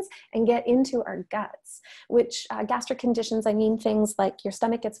conditions and get into our guts, which gastric conditions, I mean things like your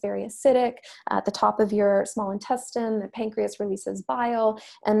stomach gets very acidic, at the top of your small intestine, the pancreas releases bile,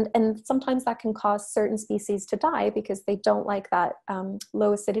 and sometimes that can cause certain species to die because they don't like that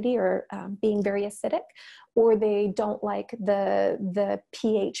low acidity or being very acidic, or they don't like the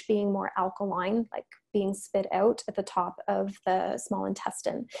pH being more alkaline, like being spit out at the top of the small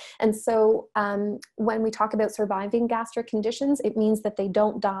intestine. And so when we talk about surviving gastric conditions, it means that they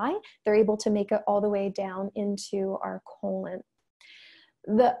don't die. They're able to make it all the way down into our colon.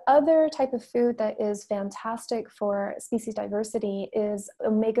 The other type of food that is fantastic for species diversity is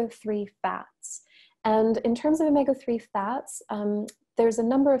omega-3 fats. And in terms of omega-3 fats, there's a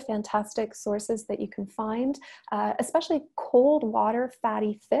number of fantastic sources that you can find, especially cold water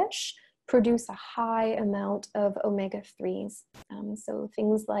fatty fish produce a high amount of omega-3s. So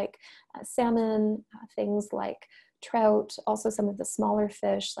things like salmon, things like trout, also some of the smaller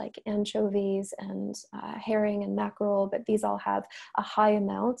fish like anchovies and herring and mackerel, but these all have a high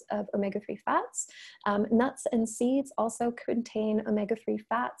amount of omega-3 fats. Nuts and seeds also contain omega-3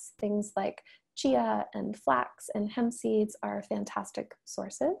 fats. Things like chia and flax and hemp seeds are fantastic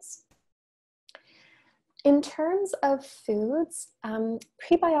sources. In terms of foods,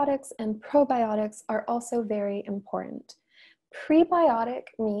 prebiotics and probiotics are also very important. Prebiotic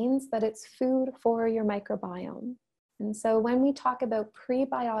means that it's food for your microbiome. And so when we talk about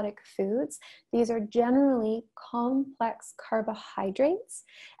prebiotic foods, these are generally complex carbohydrates,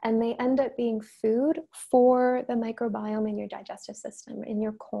 and they end up being food for the microbiome in your digestive system, in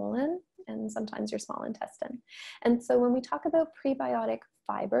your colon, and sometimes your small intestine. And so when we talk about prebiotic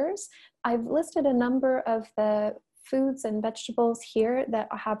fibers, I've listed a number of the foods and vegetables here that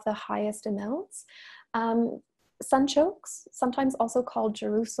have the highest amounts. Sunchokes, sometimes also called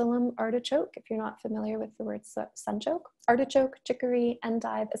Jerusalem artichoke, if you're not familiar with the word sunchoke. Artichoke, chicory,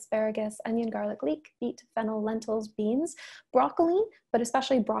 endive, asparagus, onion, garlic, leek, beet, fennel, lentils, beans, broccoli, but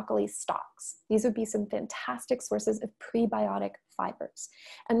especially broccoli stalks. These would be some fantastic sources of prebiotic fibers.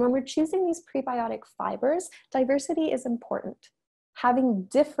 And when we're choosing these prebiotic fibers, diversity is important. Having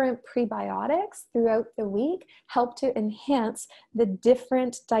different prebiotics throughout the week help to enhance the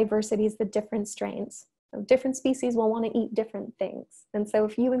different diversities, the different strains. Different species will want to eat different things. And so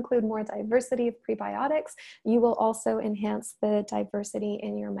if you include more diversity of prebiotics, you will also enhance the diversity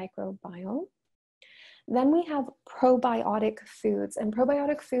in your microbiome. Then we have probiotic foods, and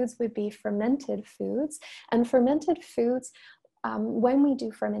probiotic foods would be fermented foods. And fermented foods, when we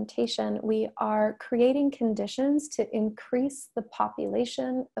do fermentation, we are creating conditions to increase the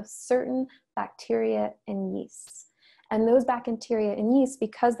population of certain bacteria and yeasts. And those bacteria and yeast,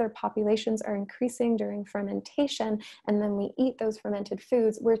 because their populations are increasing during fermentation, and then we eat those fermented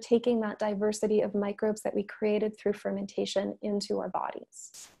foods, we're taking that diversity of microbes that we created through fermentation into our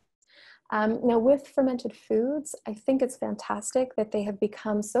bodies. Now with fermented foods, I think it's fantastic that they have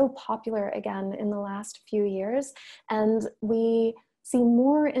become so popular again in the last few years, and we see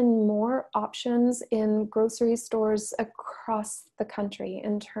more and more options in grocery stores across the country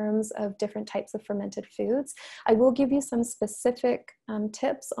in terms of different types of fermented foods. I will give you some specific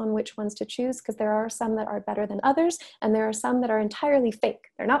tips on which ones to choose, because there are some that are better than others, and there are some that are entirely fake.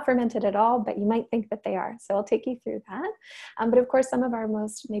 They're not fermented at all, but you might think that they are. So I'll take you through that. But of course, some of our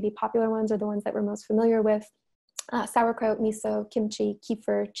most maybe popular ones are the ones that we're most familiar with. Sauerkraut, miso, kimchi,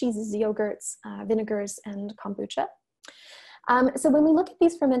 kefir, cheeses, yogurts, vinegars, and kombucha. So when we look at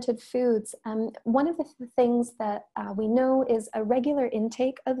these fermented foods, one of the things that we know is a regular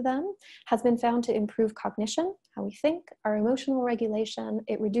intake of them has been found to improve cognition, how we think, our emotional regulation.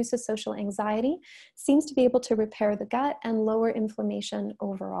 It reduces social anxiety, seems to be able to repair the gut and lower inflammation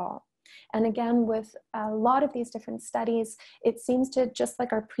overall. And again, with a lot of these different studies, it seems to, just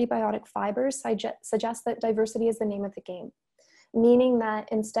like our prebiotic fibers, suggest that diversity is the name of the game. Meaning that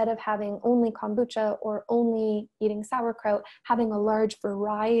instead of having only kombucha or only eating sauerkraut, having a large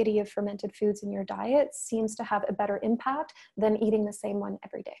variety of fermented foods in your diet seems to have a better impact than eating the same one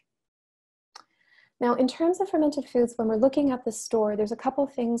every day. Now, in terms of fermented foods, when we're looking at the store, there's a couple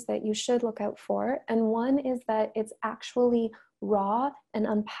things that you should look out for. And one is that it's actually raw and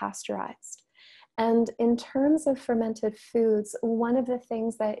unpasteurized. And in terms of fermented foods, one of the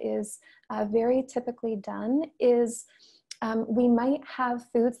things that is very typically done is we might have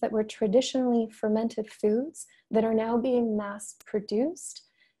foods that were traditionally fermented foods that are now being mass produced,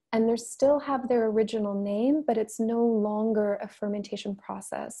 and they still have their original name, but it's no longer a fermentation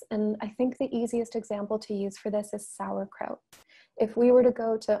process. And I think the easiest example to use for this is sauerkraut. If we were to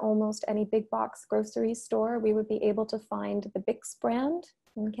go to almost any big box grocery store, we would be able to find the Bix brand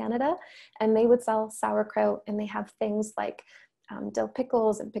in Canada, and they would sell sauerkraut, and they have things like dill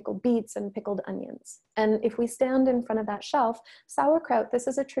pickles and pickled beets and pickled onions. And if we stand in front of that shelf, sauerkraut, this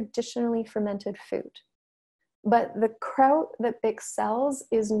is a traditionally fermented food. But the kraut that Bix sells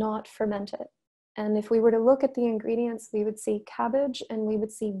is not fermented. And if we were to look at the ingredients, we would see cabbage and we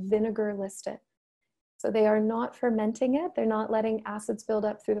would see vinegar listed. So they are not fermenting it. They're not letting acids build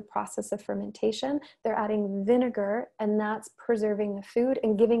up through the process of fermentation. They're adding vinegar, and that's preserving the food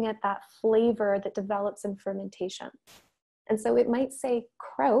and giving it that flavor that develops in fermentation. And so it might say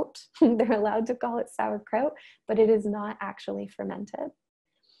kraut, they're allowed to call it sauerkraut, but it is not actually fermented.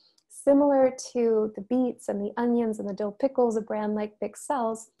 Similar to the beets and the onions and the dill pickles, a brand like Bix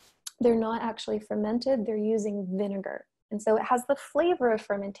sells, they're not actually fermented, they're using vinegar. And so it has the flavor of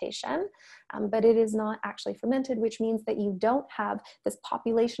fermentation, but it is not actually fermented, which means that you don't have this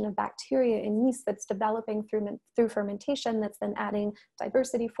population of bacteria and yeast that's developing through fermentation that's then adding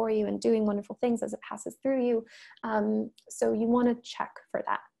diversity for you and doing wonderful things as it passes through you. So you want to check for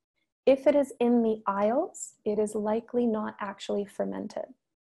that. If it is in the aisles, it is likely not actually fermented.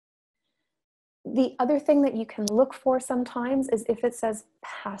 The other thing that you can look for sometimes is if it says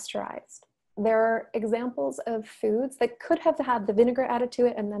pasteurized. There are examples of foods that could have had the vinegar added to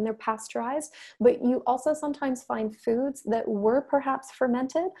it and then they're pasteurized, but you also sometimes find foods that were perhaps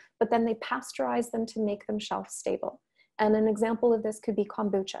fermented, but then they pasteurize them to make them shelf stable. And an example of this could be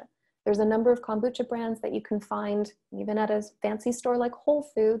kombucha. There's a number of kombucha brands that you can find even at a fancy store like Whole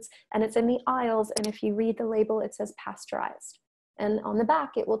Foods, and it's in the aisles, and if you read the label, it says pasteurized. And on the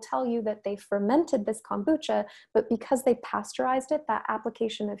back, it will tell you that they fermented this kombucha, but because they pasteurized it, that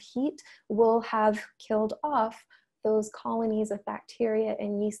application of heat will have killed off those colonies of bacteria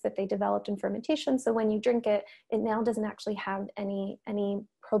and yeast that they developed in fermentation. So when you drink it, it now doesn't actually have any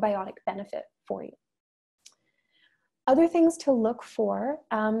probiotic benefit for you. Other things to look for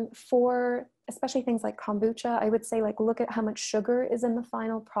especially things like kombucha, I would say look at how much sugar is in the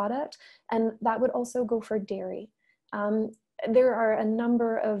final product, and that would also go for dairy. There are a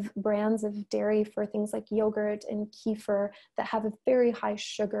number of brands of dairy for things like yogurt and kefir that have a very high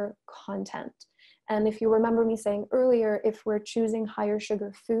sugar content. And if you remember me saying earlier, if we're choosing higher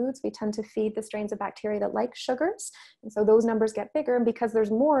sugar foods, we tend to feed the strains of bacteria that like sugars. And so those numbers get bigger, and because there's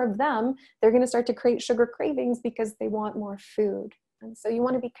more of them, they're going to start to create sugar cravings because they want more food. And so you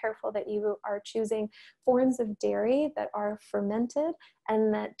want to be careful that you are choosing forms of dairy that are fermented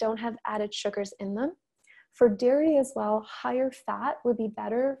and that don't have added sugars in them. For dairy as well, higher fat would be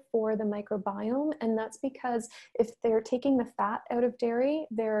better for the microbiome, and that's because if they're taking the fat out of dairy,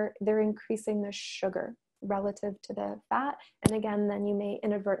 they're increasing the sugar relative to the fat, and again, then you may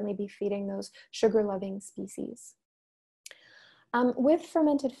inadvertently be feeding those sugar-loving species. With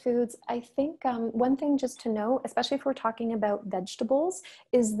fermented foods, I think one thing just to know, especially if we're talking about vegetables,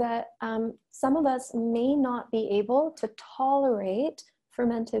 is that some of us may not be able to tolerate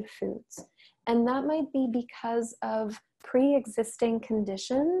fermented foods. And that might be because of pre-existing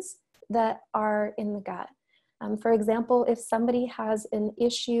conditions that are in the gut. For example, if somebody has an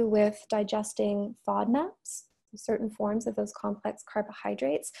issue with digesting FODMAPs, certain forms of those complex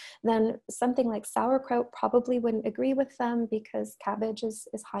carbohydrates, then something like sauerkraut probably wouldn't agree with them because cabbage is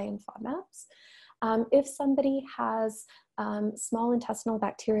high in FODMAPs. If somebody has small intestinal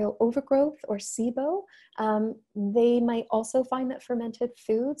bacterial overgrowth or SIBO, they might also find that fermented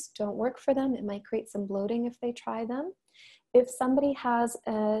foods don't work for them. It might create some bloating if they try them. If somebody has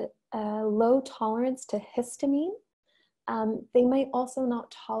a low tolerance to histamine, they might also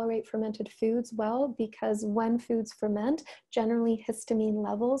not tolerate fermented foods well, because when foods ferment, generally histamine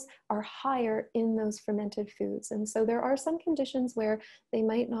levels are higher in those fermented foods. And so there are some conditions where they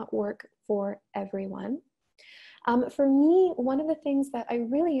might not work for everyone. For me, one of the things that I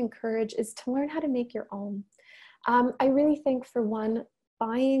really encourage is to learn how to make your own. I really think, for one,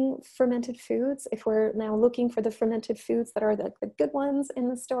 buying fermented foods, if we're now looking for the fermented foods that are the good ones in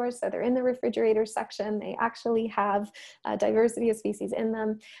the store, so they're in the refrigerator section, they actually have a diversity of species in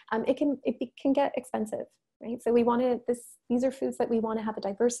them, it can get expensive, right? So these are foods that we want to have a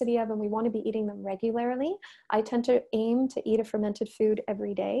diversity of, and we want to be eating them regularly. I tend to aim to eat a fermented food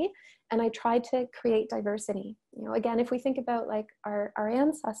every day, and I try to create diversity. You know, again, if we think about like our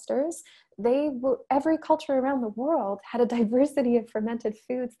ancestors, every culture around the world had a diversity of fermented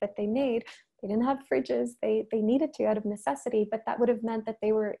foods that they made. They didn't have fridges, they needed to out of necessity, but that would have meant that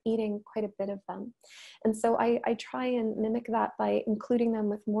they were eating quite a bit of them. And so I try and mimic that by including them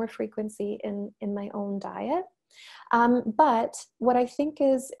with more frequency in my own diet. But what I think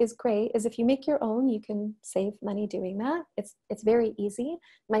is great is if you make your own, you can save money doing that. It's very easy. It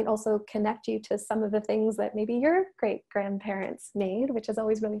might also connect you to some of the things that maybe your great-grandparents made, which is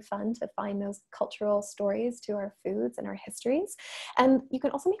always really fun to find those cultural stories to our foods and our histories. And you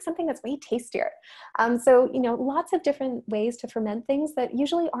can also make something that's way tastier. So, you know, lots of different ways to ferment things that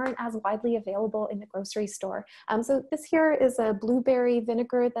usually aren't as widely available in the grocery store. So this here is a blueberry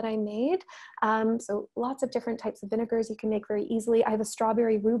vinegar that I made. So lots of different types of vinegars you can make very easily. I have a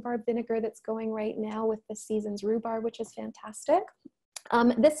strawberry rhubarb vinegar that's going right now with the season's rhubarb, which is fantastic.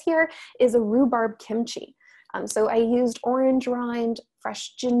 This here is a rhubarb kimchi. So I used orange rind,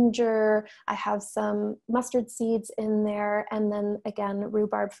 fresh ginger, I have some mustard seeds in there, and then again,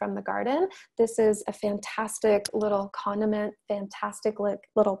 rhubarb from the garden. This is a fantastic little condiment, fantastic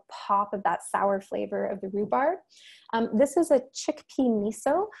little pop of that sour flavor of the rhubarb. This is a chickpea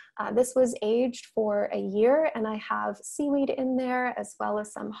miso. This was aged for a year, and I have seaweed in there, as well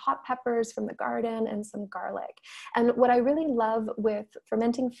as some hot peppers from the garden and some garlic. And what I really love with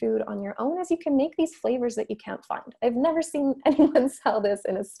fermenting food on your own is you can make these flavors that you can't find. I've never seen anyone sell this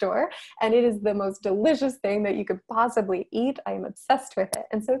in a store, and it is the most delicious thing that you could possibly eat. I am obsessed with it.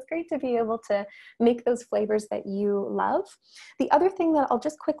 And so it's great to be able to make those flavors that you love. The other thing that I'll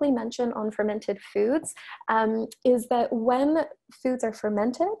just quickly mention on fermented foods is that when foods are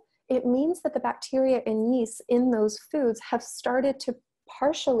fermented, it means that the bacteria and yeast in those foods have started to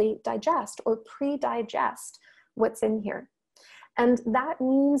partially digest or pre-digest what's in here. And that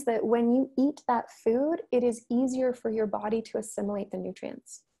means that when you eat that food, it is easier for your body to assimilate the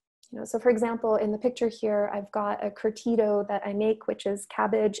nutrients. You know, so for example, in the picture here, I've got a curtido that I make, which is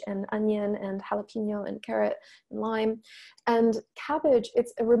cabbage and onion and jalapeno and carrot and lime. And cabbage,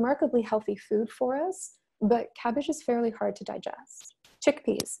 it's a remarkably healthy food for us, but cabbage is fairly hard to digest.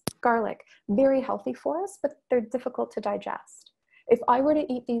 Chickpeas, garlic, very healthy for us, but they're difficult to digest. If I were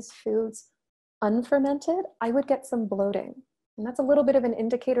to eat these foods unfermented, I would get some bloating. And that's a little bit of an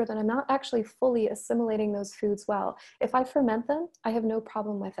indicator that I'm not actually fully assimilating those foods well. If I ferment them, I have no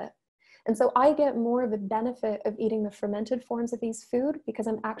problem with it. And so I get more of a benefit of eating the fermented forms of these food because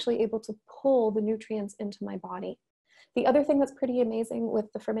I'm actually able to pull the nutrients into my body. The other thing that's pretty amazing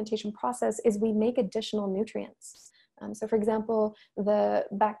with the fermentation process is we make additional nutrients. So for example, the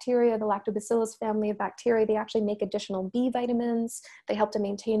bacteria, the lactobacillus family of bacteria, they actually make additional B vitamins. They help to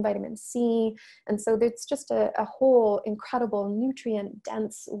maintain vitamin C. And so it's just a whole incredible nutrient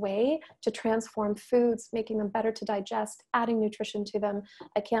dense way to transform foods, making them better to digest, adding nutrition to them.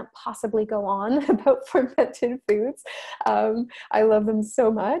 I can't possibly go on about fermented foods. I love them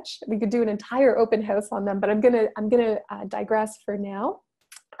so much. We could do an entire open house on them, but I'm gonna digress for now.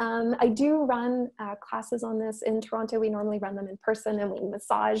 I do run classes on this in Toronto. We normally run them in person and we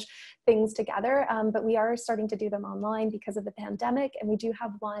massage things together, but we are starting to do them online because of the pandemic, and we do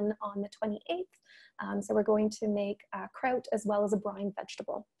have one on the 28th. So we're going to make kraut as well as a brine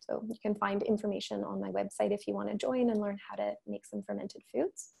vegetable. So you can find information on my website if you want to join and learn how to make some fermented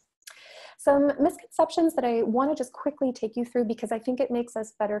foods. Some misconceptions that I want to just quickly take you through, because I think it makes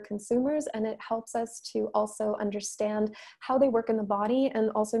us better consumers and it helps us to also understand how they work in the body, and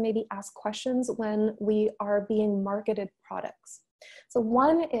also maybe ask questions when we are being marketed products. So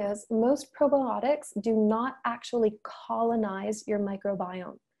one is, most probiotics do not actually colonize your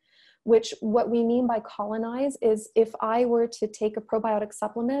microbiome. Which, what we mean by colonize is, if I were to take a probiotic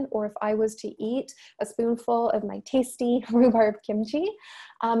supplement, or if I was to eat a spoonful of my tasty rhubarb kimchi,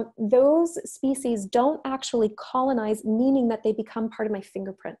 those species don't actually colonize, meaning that they become part of my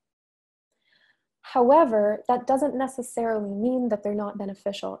fingerprint. However, that doesn't necessarily mean that they're not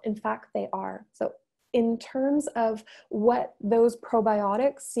beneficial. In fact, they are. So in terms of what those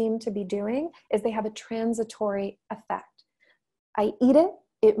probiotics seem to be doing, is they have a transitory effect. I eat it,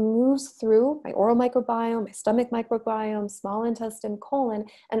 it moves through my oral microbiome, my stomach microbiome, small intestine, colon,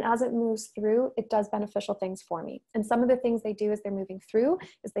 and as it moves through, it does beneficial things for me. And some of the things they do as they're moving through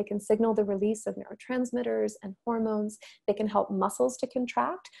is they can signal the release of neurotransmitters and hormones. They can help muscles to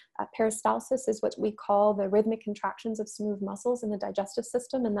contract. Peristalsis is what we call the rhythmic contractions of smooth muscles in the digestive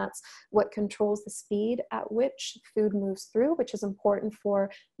system, and that's what controls the speed at which food moves through, which is important for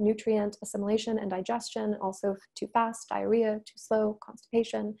nutrient assimilation and digestion, also too fast, diarrhea, too slow,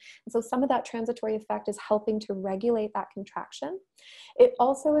 constipation. And so some of that transitory effect is helping to regulate that contraction. It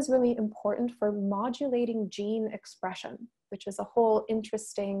also is really important for modulating gene expression, which is a whole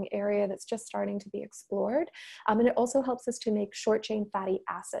interesting area that's just starting to be explored. And it also helps us to make short chain fatty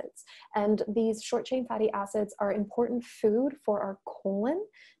acids. And these short chain fatty acids are important food for our colon.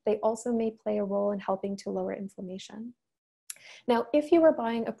 They also may play a role in helping to lower inflammation. Now, if you are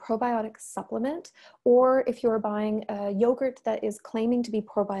buying a probiotic supplement, or if you're buying a yogurt that is claiming to be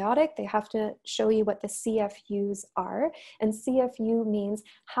probiotic, they have to show you what the CFUs are. And CFU means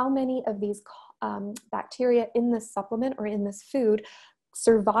how many of these bacteria in this supplement or in this food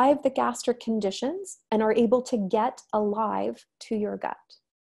survive the gastric conditions and are able to get alive to your gut.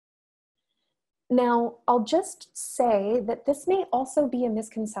 Now, I'll just say that this may also be a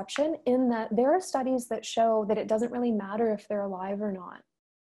misconception, in that there are studies that show that it doesn't really matter if they're alive or not.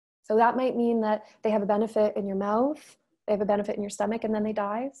 So that might mean that they have a benefit in your mouth, they have a benefit in your stomach, and then they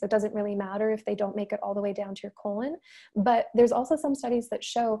die. So it doesn't really matter if they don't make it all the way down to your colon. But there's also some studies that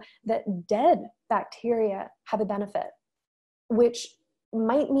show that dead bacteria have a benefit, which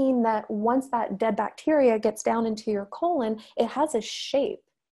might mean that once that dead bacteria gets down into your colon, it has a shape.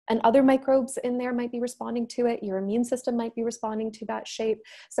 And other microbes in there might be responding to it. Your immune system might be responding to that shape.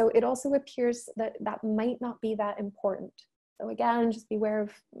 So it also appears that that might not be that important. So again, just beware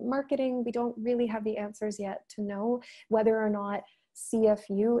of marketing. We don't really have the answers yet to know whether or not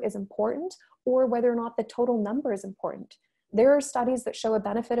CFU is important, or whether or not the total number is important. There are studies that show a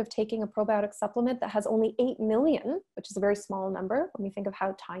benefit of taking a probiotic supplement that has only 8 million, which is a very small number when we think of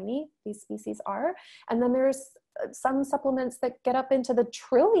how tiny these species are. And then there's some supplements that get up into the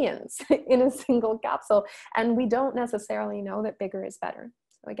trillions in a single capsule, and we don't necessarily know that bigger is better.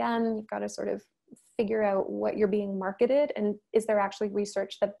 So again, you've got to sort of figure out what you're being marketed, and is there actually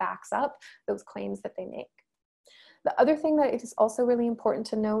research that backs up those claims that they make. The other thing that is also really important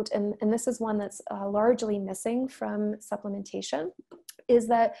to note, and this is one that's largely missing from supplementation, is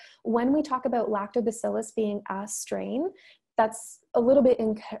that when we talk about lactobacillus being a strain, that's a little bit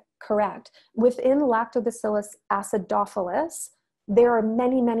incorrect. Within Lactobacillus acidophilus, there are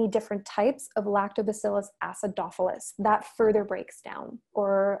many, many different types of Lactobacillus acidophilus that further breaks down,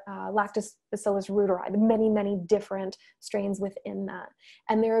 or Lactobacillus reuteri, many, many different strains within that.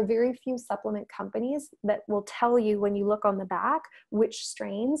 And there are very few supplement companies that will tell you, when you look on the back, which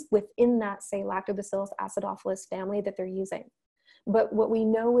strains within that, say, Lactobacillus acidophilus family that they're using. But what we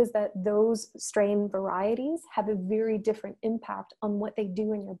know is that those strain varieties have a very different impact on what they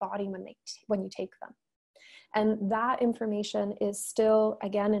do in your body when you take them. And that information is still,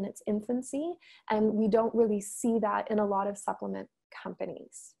 again, in its infancy, and we don't really see that in a lot of supplement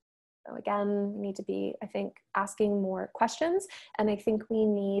companies. So again, we need to be, I think, asking more questions, and I think we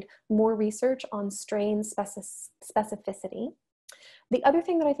need more research on strain specificity. The other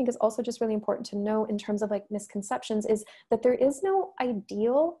thing that I think is also just really important to know in terms of like misconceptions is that there is no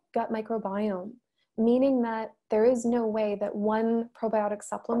ideal gut microbiome, meaning that there is no way that one probiotic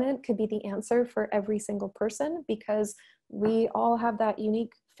supplement could be the answer for every single person, because we all have that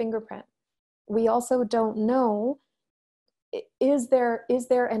unique fingerprint. We also don't know, is there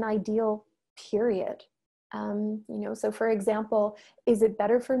an ideal period? So for example, is it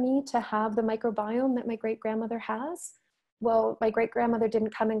better for me to have the microbiome that my great-grandmother has? Well, my great-grandmother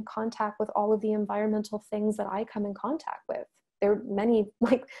didn't come in contact with all of the environmental things that I come in contact with. There are many,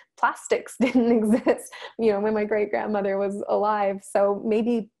 like plastics didn't exist, when my great-grandmother was alive. So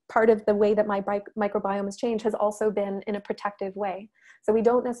maybe part of the way that my microbiome has changed has also been in a protective way. So we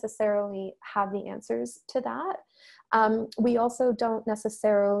don't necessarily have the answers to that. We also don't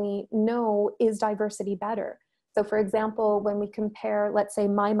necessarily know, is diversity better? So for example, when we compare, let's say,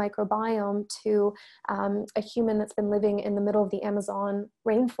 my microbiome to a human that's been living in the middle of the Amazon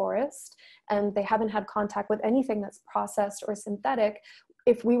rainforest, and they haven't had contact with anything that's processed or synthetic,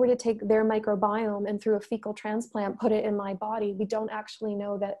 if we were to take their microbiome and through a fecal transplant, put it in my body, we don't actually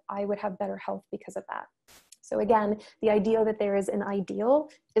know that I would have better health because of that. So again, the idea that there is an ideal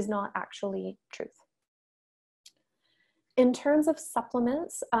is not actually truth. In terms of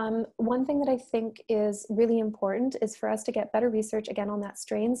supplements, one thing that I think is really important is for us to get better research, again, on that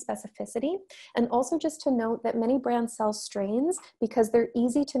strain specificity. And also just to note that many brands sell strains because they're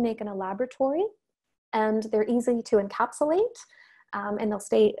easy to make in a laboratory and they're easy to encapsulate. And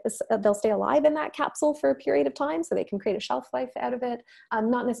they'll stay alive in that capsule for a period of time, so they can create a shelf life out of it,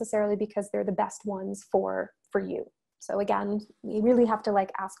 not necessarily because they're the best ones for you. So again, you really have to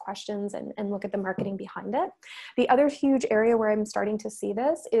like ask questions and look at the marketing behind it. The other huge area where I'm starting to see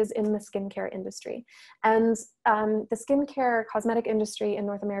this is in the skincare industry. And the skincare cosmetic industry in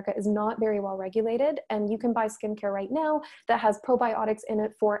North America is not very well regulated. And you can buy skincare right now that has probiotics in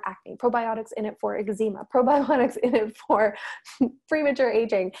it for acne, probiotics in it for eczema, probiotics in it for premature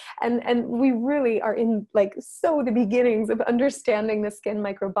aging. And we really are in like the beginnings of understanding the skin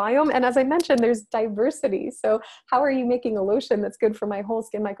microbiome. And as I mentioned, there's diversity. So how are you making a lotion that's good for my whole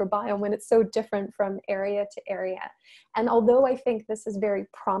skin microbiome when it's so different from area to area? And although I think this is very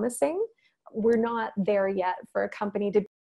promising, we're not there yet for a company to